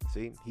consistent.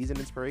 See, he's an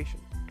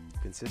inspiration.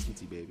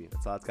 Consistency, baby.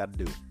 That's all it's got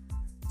to do.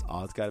 That's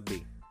all it's got to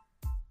be.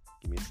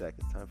 Give me a sec.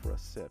 It's time for a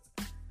sip.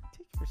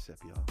 Take your sip,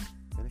 y'all.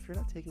 And if you're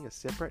not taking a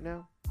sip right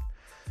now,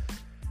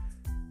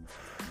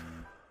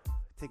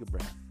 take a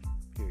breath.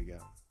 Here you go.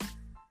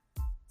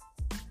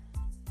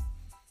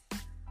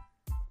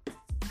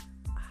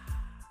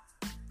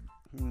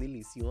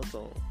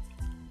 Delicioso.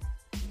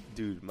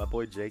 Dude, my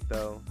boy Jake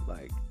though,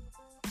 like,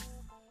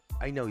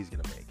 I know he's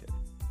gonna make it.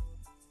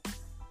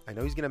 I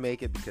know he's gonna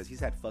make it because he's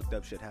had fucked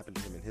up shit happen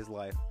to him in his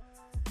life.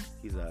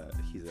 He's a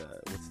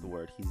what's the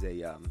word? He's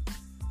a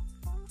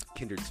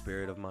kindred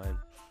spirit of mine.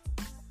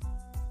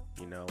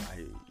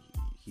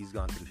 He's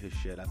gone through his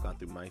shit. I've gone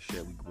through my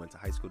shit. We went to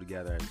high school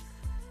together and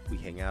we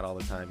hang out all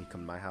the time. He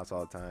come to my house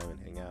all the time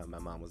and hang out. My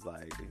mom was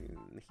like,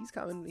 he's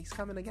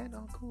coming again.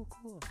 Oh, cool.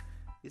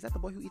 Is that the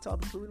boy who eats all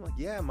the food? I'm like,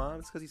 yeah, Mom,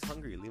 it's because he's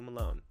hungry. Leave him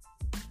alone.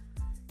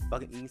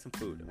 Fucking eating some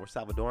food. And we're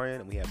Salvadorian,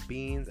 and we have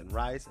beans and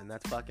rice, and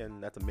that's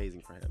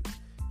amazing for him.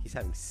 He's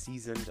having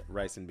seasoned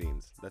rice and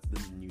beans.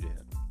 This is new to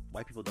him.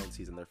 White people don't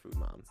season their food,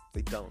 Mom.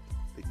 They don't.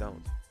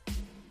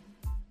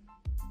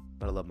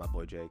 But I love my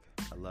boy Jake.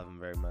 I love him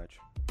very much.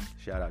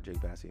 Shout out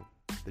Jake Bassey.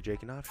 The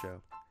Jake and Off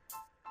Show.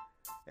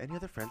 Any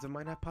other friends of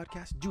mine have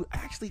podcasts? Dude, I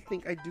actually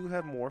think I do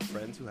have more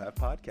friends who have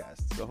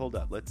podcasts. So hold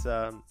up.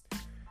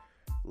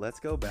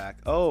 Let's go back.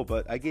 Oh,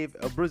 but I gave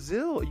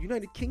Brazil,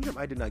 United Kingdom.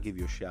 I did not give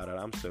you a shout out.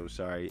 I'm so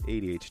sorry.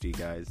 ADHD,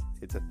 guys.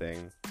 It's a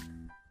thing.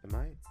 Am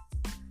I?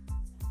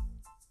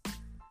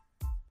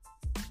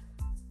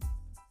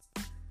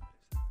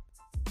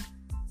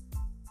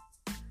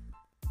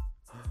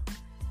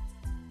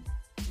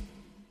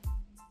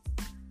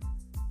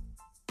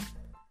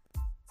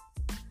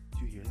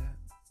 Do you hear that?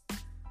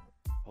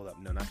 Hold up.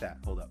 No, not that.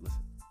 Hold up. Listen.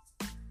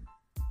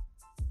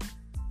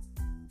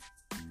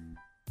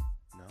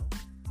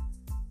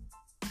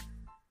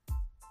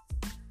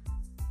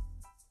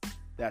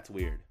 That's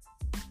weird.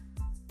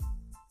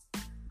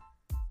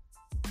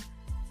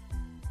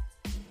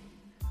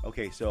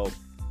 Okay, so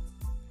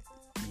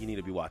you need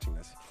to be watching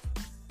this.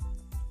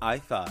 I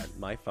thought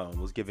my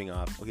phone was giving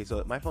off. Okay,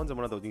 so my phone's on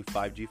one of those new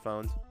 5G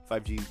phones.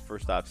 5G,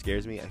 first off,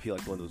 scares me. I feel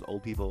like one of those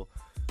old people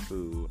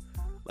who,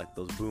 like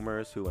those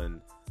boomers who,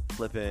 when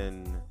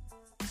flipping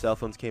cell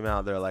phones came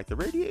out, they're like, the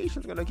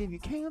radiation's gonna give you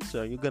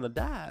cancer and you're gonna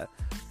die.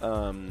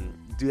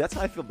 Dude, that's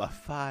how I feel about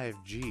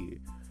 5G.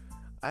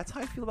 That's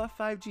how I feel about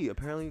 5G.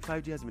 Apparently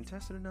 5G hasn't been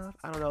tested enough.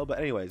 I don't know. But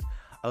anyways,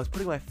 I was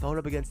putting my phone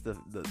up against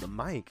the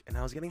mic and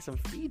I was getting some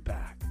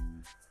feedback.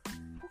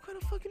 What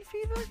kind of fucking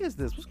feedback is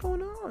this? What's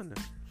going on?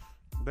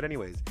 But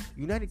anyways,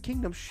 United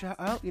Kingdom, shout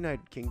out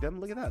United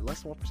Kingdom. Look at that.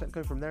 Less than 1%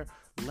 coming from there.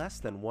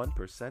 Less than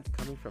 1%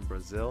 coming from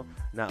Brazil.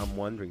 Now I'm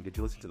wondering, did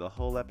you listen to the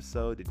whole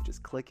episode? Did you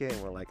just click it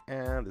and we're like,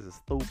 this is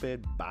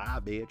stupid. Bye,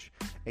 bitch.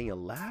 And you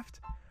laughed?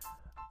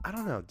 I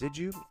don't know. Did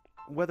you?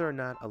 Whether or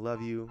not I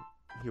love you,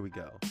 here we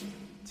go.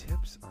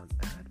 Tips on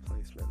ad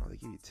placement. Oh, they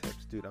give you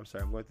tips. Dude, I'm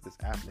sorry. I'm going through this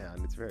app now,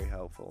 and it's very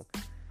helpful.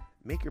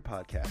 Make your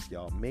podcast,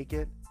 y'all. Make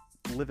it.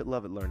 Live it,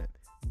 love it, learn it.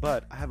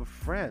 But I have a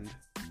friend.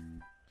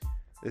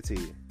 Let's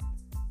see.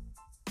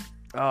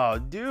 Oh,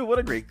 dude, what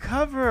a great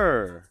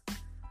cover.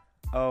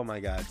 Oh, my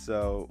God.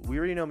 So, we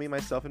already know me,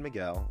 myself, and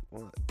Miguel.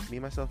 Well, me,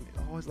 myself,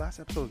 his last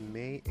episode was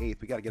May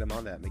 8th. We got to get him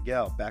on that.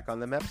 Miguel, back on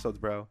them episodes,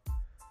 bro.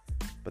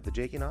 But the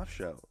Jake and Off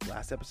Show.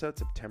 Last episode,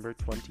 September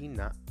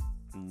 29th.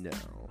 No.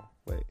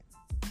 Wait.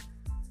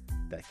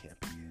 That can't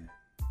be it.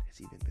 Has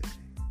he been busy?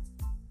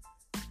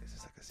 Is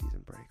this like a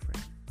season break for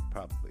him?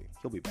 Probably.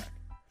 He'll be back.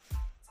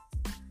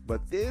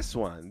 But this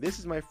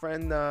is my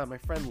friend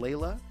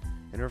Layla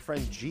and her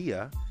friend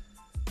Gia.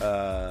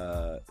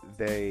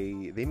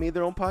 They made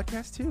their own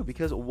podcast too,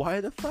 because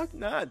why the fuck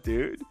not,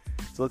 dude?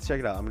 So let's check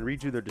it out. I'm gonna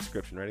read you their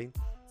description. Ready?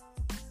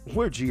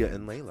 We're Gia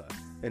and Layla,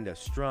 and as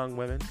strong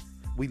women,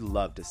 we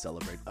love to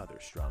celebrate other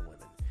strong women.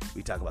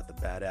 We talk about the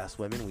badass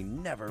women we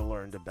never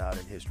learned about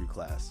in history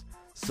class.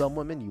 Some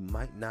women you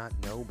might not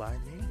know by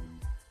name,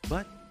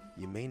 but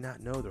you may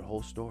not know their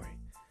whole story.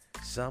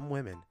 Some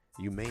women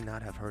you may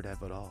not have heard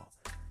of at all,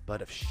 but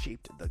have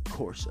shaped the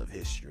course of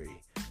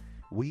history.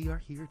 We are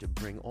here to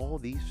bring all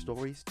these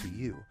stories to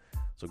you.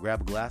 So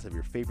grab a glass of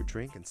your favorite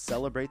drink and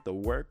celebrate the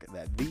work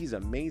that these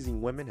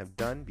amazing women have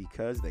done,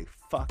 because they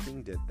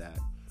fucking did that.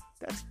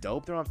 That's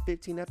dope. They're on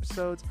 15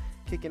 episodes,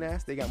 kicking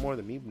ass. They got more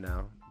than me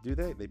now. Do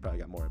they? They probably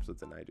got more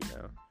episodes than I do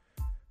now.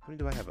 How many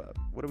do I have up?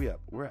 What are we up?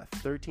 We're at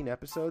 13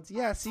 episodes.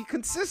 Yeah, see,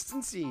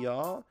 consistency,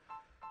 y'all.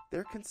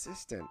 They're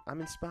consistent.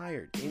 I'm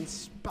inspired.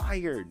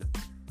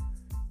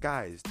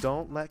 Guys,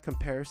 don't let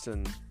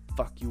comparison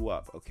fuck you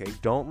up, okay?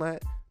 Don't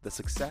let the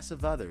success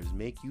of others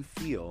make you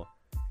feel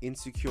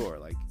insecure.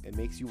 Like, it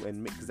makes you,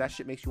 and because that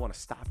shit makes you want to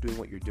stop doing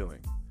what you're doing.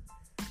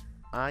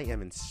 I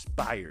am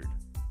inspired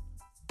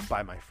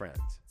by my friends.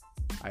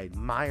 I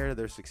admire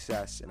their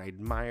success and I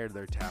admire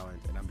their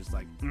talent, and I'm just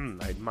like,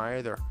 I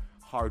admire their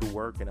hard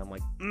work, and I'm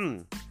like,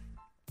 I'm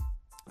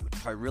gonna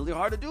try really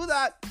hard to do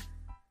that.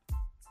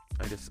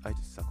 I just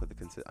suck with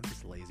the I'm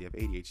just lazy. I have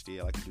ADHD.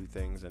 I like to do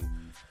things, and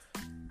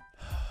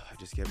I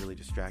just get really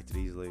distracted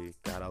easily.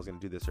 God, I was gonna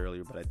do this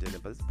earlier, but I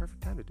didn't. But it's the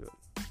perfect time to do it.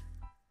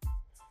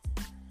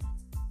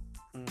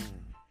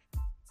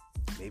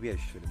 Maybe I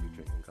shouldn't be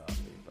drinking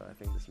coffee, but I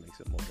think this makes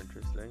it more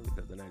interesting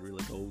because then I'd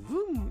really go,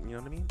 vroom, you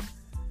know what I mean?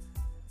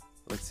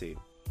 Let's see.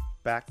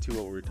 Back to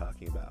what we were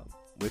talking about,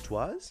 which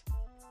was,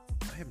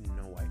 I have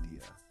no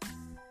idea.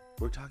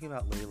 We're talking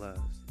about Layla's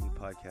new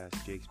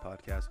podcast, Jake's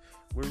podcast.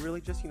 We're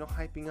really just,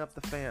 hyping up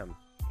the fam,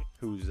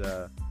 who's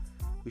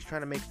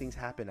trying to make things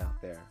happen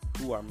out there,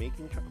 who's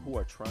making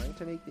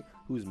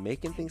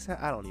things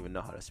happen. I don't even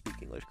know how to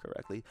speak English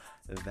correctly.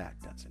 That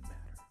doesn't matter.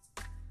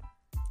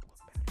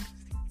 What matters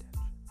is the intention.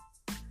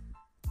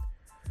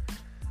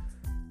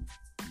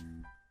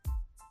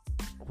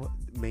 What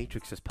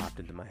Matrix just popped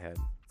into my head.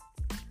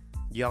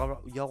 Y'all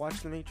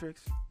watch The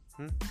Matrix?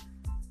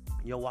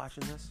 Y'all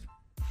watching this?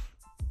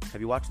 Have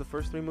you watched the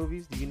first 3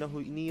 movies? Do you know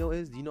who Neo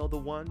is? Do you know the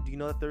one? Do you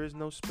know that there is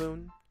no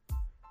spoon?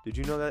 Did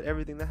you know that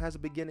everything that has a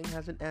beginning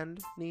has an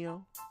end,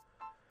 Neo?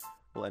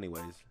 Well,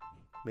 anyways,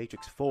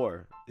 Matrix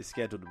 4 is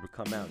scheduled to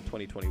come out in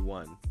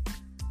 2021.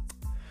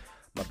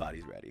 My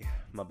body's ready.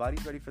 My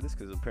body's ready for this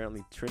because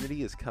apparently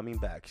Trinity is coming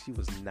back. She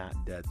was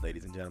not dead,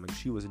 ladies and gentlemen.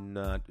 She was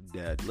not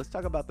dead. Let's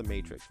talk about The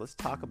Matrix. Let's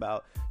talk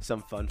about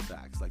some fun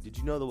facts. Like, did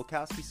you know the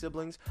Wachowski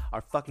siblings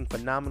are fucking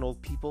phenomenal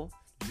people?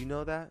 Did you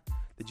know that?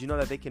 Did you know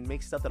that they can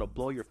make stuff that'll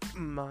blow your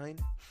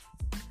mind?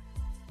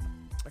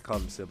 I call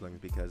them siblings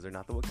because they're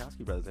not the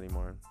Wachowski brothers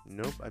anymore.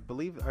 Nope. I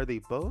believe, are they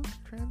both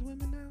trans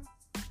women now?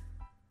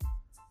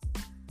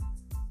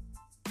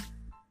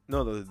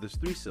 No, there's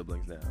 3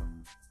 siblings now.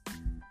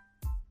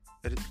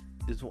 I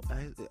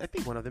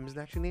think one of them is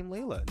actually named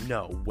Layla.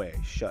 No way.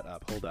 Shut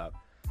up. Hold up.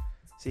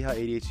 See how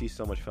ADHD is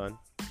so much fun?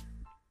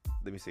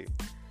 Let me see.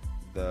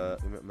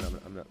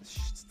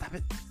 Stop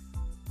it.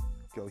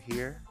 Go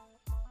here.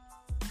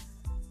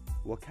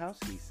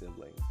 Wachowski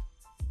siblings.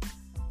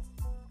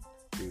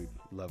 Dude,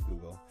 love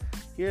Google.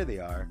 Here they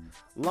are.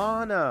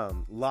 Lana.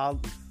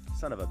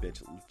 Son of a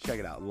bitch. Check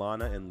it out.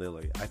 Lana and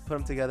Lily. I put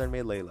them together and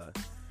made Layla.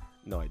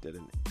 No, I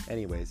didn't.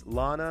 Anyways,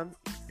 Lana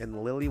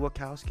and Lily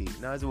Wachowski.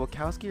 Now, is it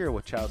Wachowski or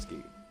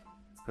Wachowski?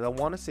 Because I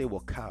want to say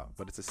Wachow,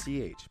 but it's a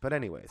CH. But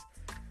anyways.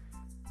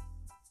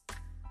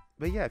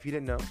 But yeah, if you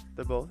didn't know,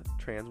 they're both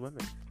trans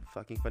women.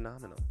 Fucking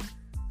phenomenal.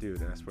 Dude,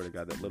 and I swear to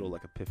God, that little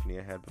epiphany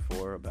I had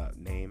before about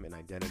name and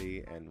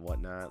identity and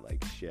whatnot,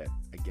 shit,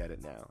 I get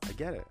it now. I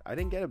get it. I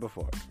didn't get it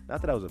before. Not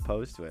that I was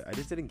opposed to it. I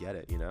just didn't get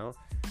it,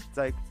 It's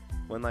like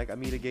when I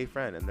meet a gay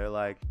friend and they're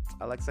like,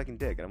 I like sucking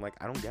dick. And I'm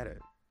like, I don't get it.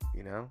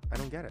 I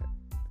don't get it.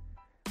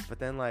 But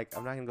then I'm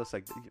not going to go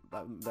suck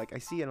I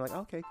see it and I'm like,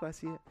 okay, cool, I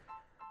see it.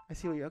 I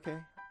see what you're, okay.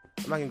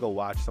 I'm not going to go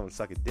watch someone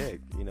suck a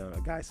dick,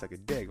 a guy suck a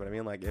dick. But I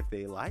mean, if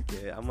they like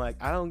it, I'm like,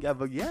 I don't get,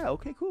 but yeah,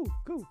 okay, cool.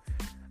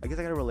 I guess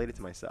I got to relate it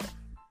to myself.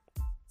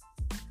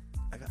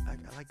 I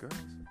like girls.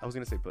 I was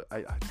gonna say, but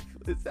I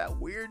is that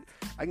weird?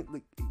 I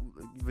can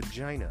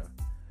vagina.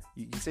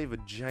 You say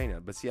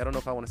vagina, but see, I don't know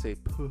if I want to say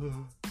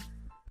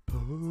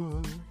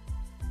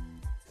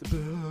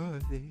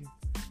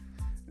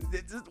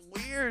It's just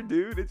weird,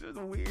 dude. It's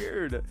just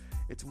weird.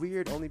 It's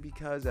weird only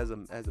because as a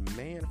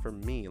man, for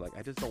me,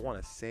 I just don't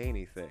want to say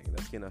anything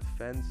that's gonna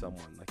offend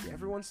someone.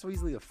 Everyone's so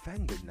easily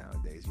offended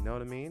nowadays. You know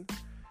what I mean?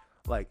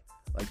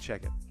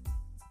 Check it.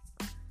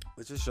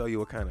 Let's just show you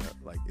what kind of,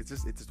 it's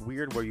just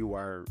weird where you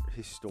are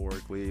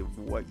historically,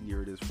 what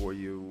year it is for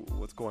you,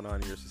 what's going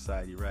on in your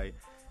society, right?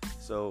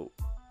 So,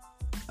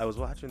 I was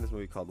watching this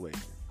movie called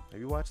Waiting. Have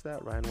you watched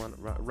that? Ryan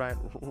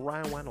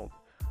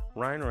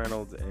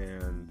Reynolds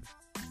and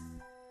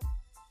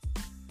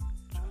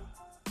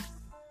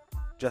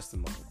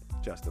Justin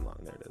Long,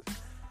 there it is.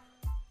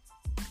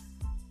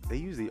 They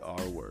use the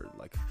R word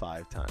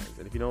 5 times,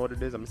 and if you know what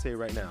it is, I'm going to say it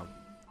right now.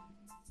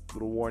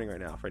 Little warning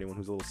right now for anyone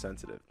who's a little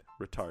sensitive.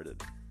 Retarded.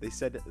 They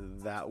said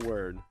that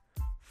word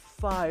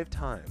 5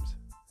 times.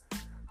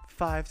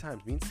 5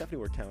 times. Me and Stephanie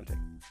were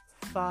counting.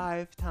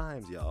 5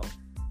 times, y'all.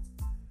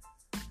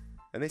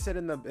 And they said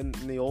in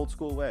the old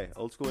school way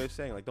of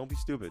saying, don't be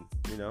stupid,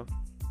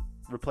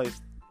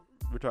 replace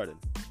retarded.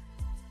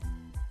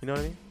 You know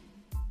what I mean?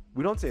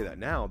 We don't say that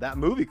now. That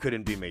movie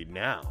couldn't be made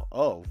now.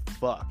 Oh,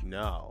 fuck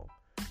no.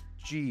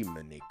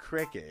 Gee-many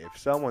cricket. If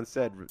someone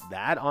said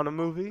that on a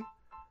movie,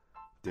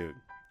 dude,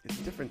 it's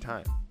a different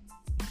time.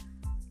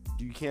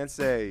 You can't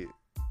say,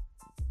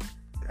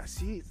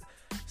 see,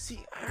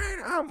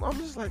 I'm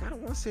just I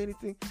don't want to say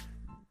anything.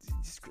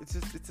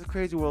 it's a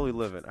crazy world we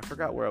live in. I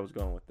forgot where I was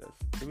going with this.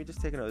 Let me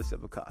just take another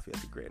sip of coffee.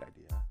 That's a great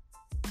idea.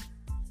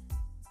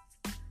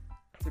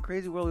 It's a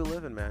crazy world we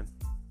live in, man.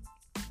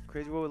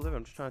 Crazy world we live in.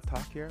 I'm just trying to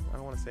talk here. I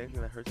don't want to say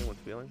anything that hurts anyone's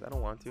feelings. I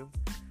don't want to.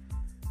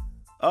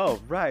 Oh,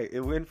 right.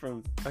 It went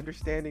from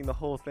understanding the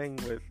whole thing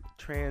with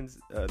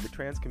the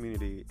trans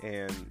community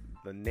and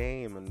the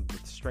name and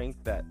the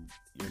strength that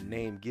your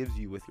name gives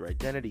you with your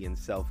identity and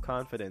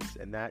self-confidence,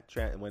 and that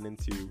went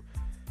into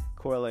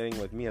correlating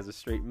with me as a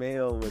straight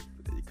male with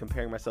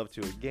comparing myself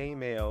to a gay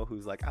male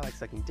who's like, I like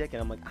sucking dick,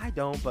 and I'm like, I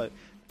don't, but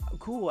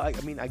cool. I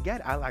mean, I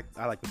get it. I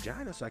like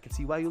vagina, so I can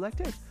see why you like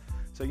this.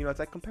 So, it's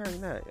like comparing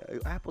that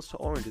apples to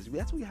oranges.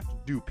 That's what we have to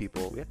do,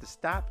 people. We have to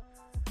stop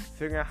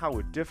figuring out how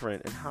we're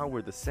different and how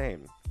we're the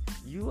same.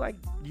 You like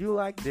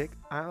dick,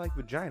 I like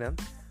vagina,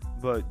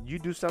 but you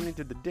do something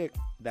to the dick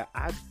that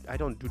I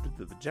don't do to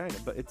the vagina.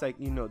 But it's like,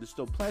 there's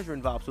still pleasure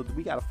involved, so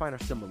we got to find our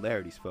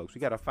similarities, folks. We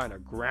got to find our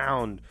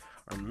ground,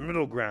 our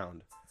middle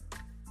ground,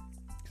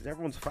 because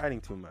everyone's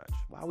fighting too much.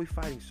 Why are we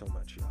fighting so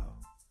much, y'all?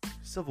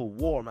 Civil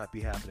war might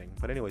be happening.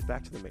 But anyways,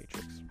 back to the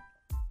Matrix.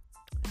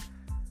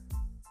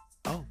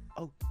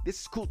 Oh, this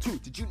is cool too.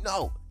 Did you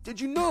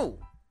know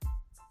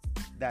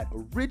that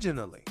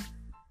originally,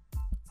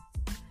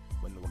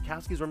 when the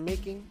Wachowskis were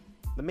making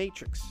The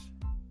Matrix,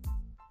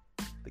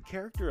 the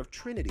character of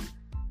Trinity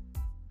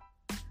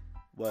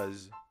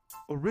was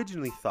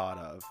originally thought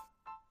of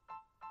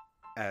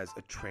as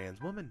a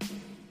trans woman?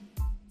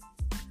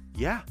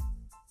 Yeah.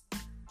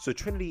 So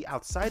Trinity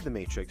outside the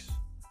Matrix,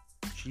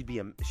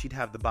 she'd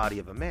have the body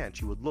of a man.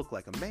 She would look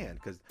like a man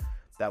because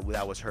that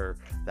was her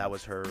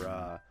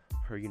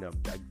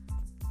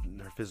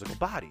her physical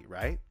body,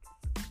 right?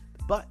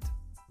 But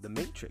the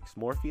Matrix,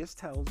 Morpheus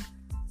tells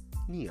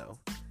Neo,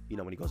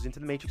 when he goes into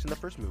the Matrix in the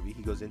first movie,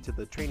 he goes into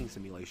the training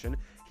simulation,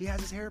 he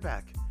has his hair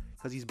back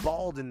because he's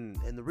bald in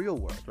the real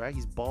world, right?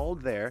 He's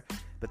bald there,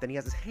 but then he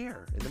has his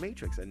hair in the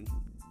Matrix, and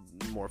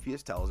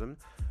Morpheus tells him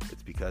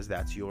it's because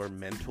that's your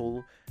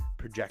mental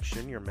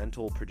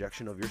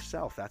projection of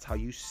yourself. That's how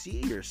you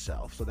see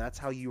yourself. So that's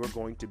how you are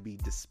going to be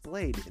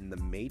displayed in the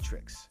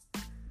Matrix.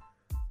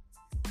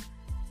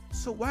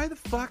 So why the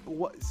fuck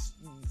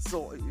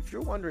so if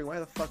you're wondering why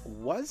the fuck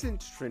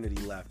wasn't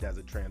Trinity left as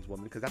a trans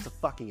woman, because that's a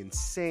fucking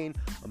insane,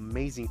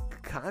 amazing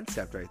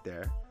concept right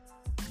there,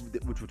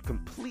 which would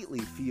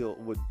completely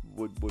would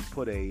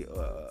put a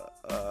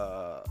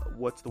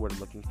what's the word I'm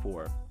looking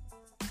for?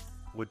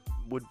 Would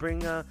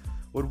bring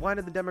would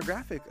widen the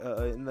demographic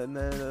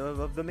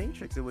of the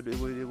Matrix. It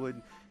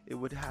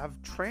would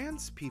have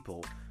trans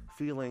people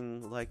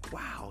feeling like,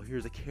 wow,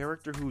 here's a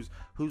character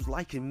who's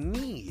like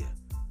me.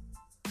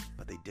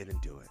 But they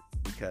didn't do it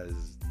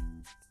because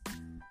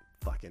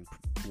fucking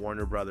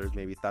Warner Brothers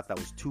maybe thought that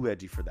was too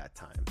edgy for that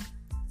time.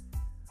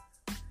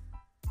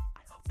 I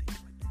hope they do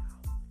it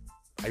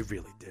now. I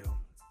really do.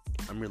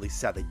 I'm really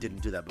sad they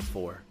didn't do that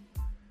before.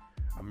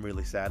 I'm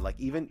really sad. Like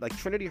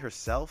Trinity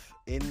herself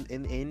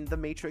in the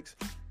Matrix,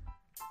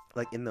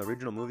 like in the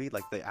original movie,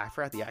 I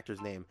forgot the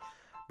actor's name,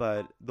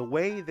 but the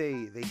way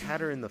they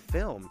had her in the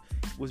film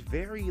was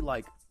very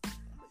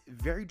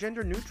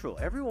gender neutral.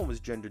 Everyone was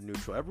gender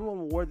neutral.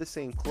 Everyone wore the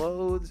same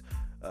clothes,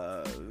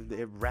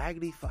 the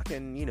raggedy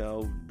fucking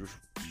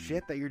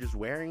shit that you're just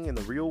wearing in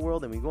the real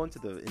world. And we go into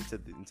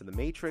the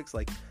Matrix,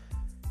 like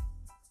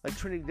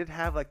Trinity did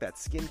have like that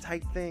skin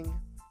tight thing,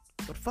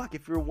 but fuck,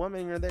 if you're a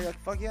woman, you're there like,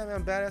 fuck yeah,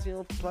 man, badass,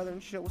 pleather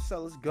and shit. What's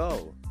up? Let's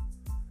go.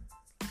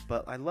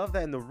 But I love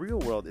that in the real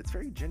world, it's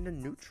very gender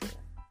neutral.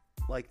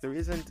 Like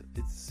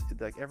it's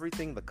like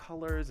everything, the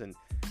colors, and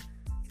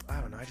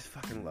I don't know. I just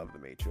fucking love the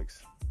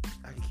Matrix.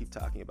 I can keep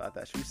talking about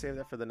that. Should we save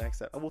that for the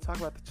next episode? We'll talk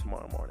about that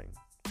tomorrow morning.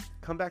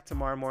 Come back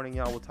tomorrow morning,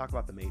 y'all. We'll talk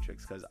about the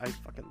Matrix because I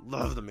fucking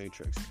love the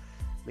Matrix.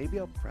 Maybe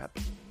I'll prep.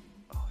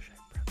 Oh, should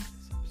I prep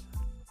this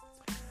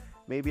episode?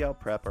 Maybe I'll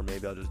prep, or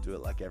maybe I'll just do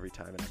it like every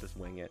time and I'll just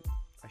wing it.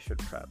 I should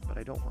prep, but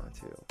I don't want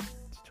to.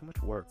 It's too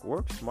much work.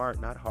 Work smart,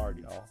 not hard,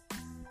 y'all.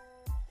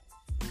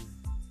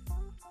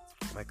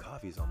 My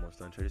coffee's almost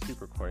done. Should I just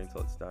keep recording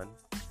until it's done?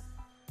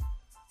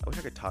 I wish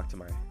I could talk to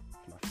my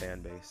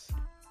fan base.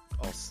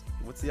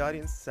 What's the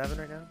audience? 7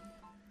 right now?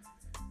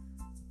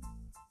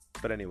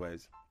 But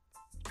anyways,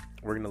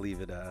 we're gonna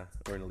leave it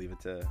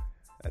to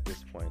at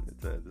this point.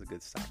 It's a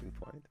good stopping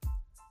point.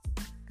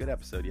 Good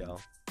episode,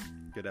 y'all.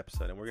 Good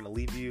episode. And we're gonna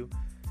leave you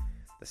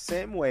the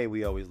same way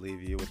we always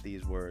leave you, with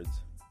these words.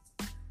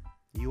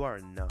 You are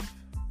enough.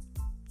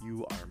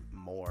 You are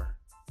more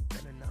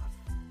than enough.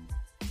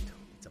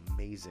 It's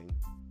amazing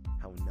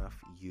how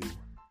enough you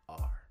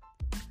are.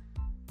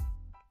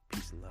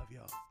 Peace and love,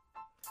 y'all.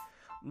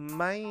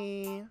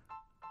 Bye.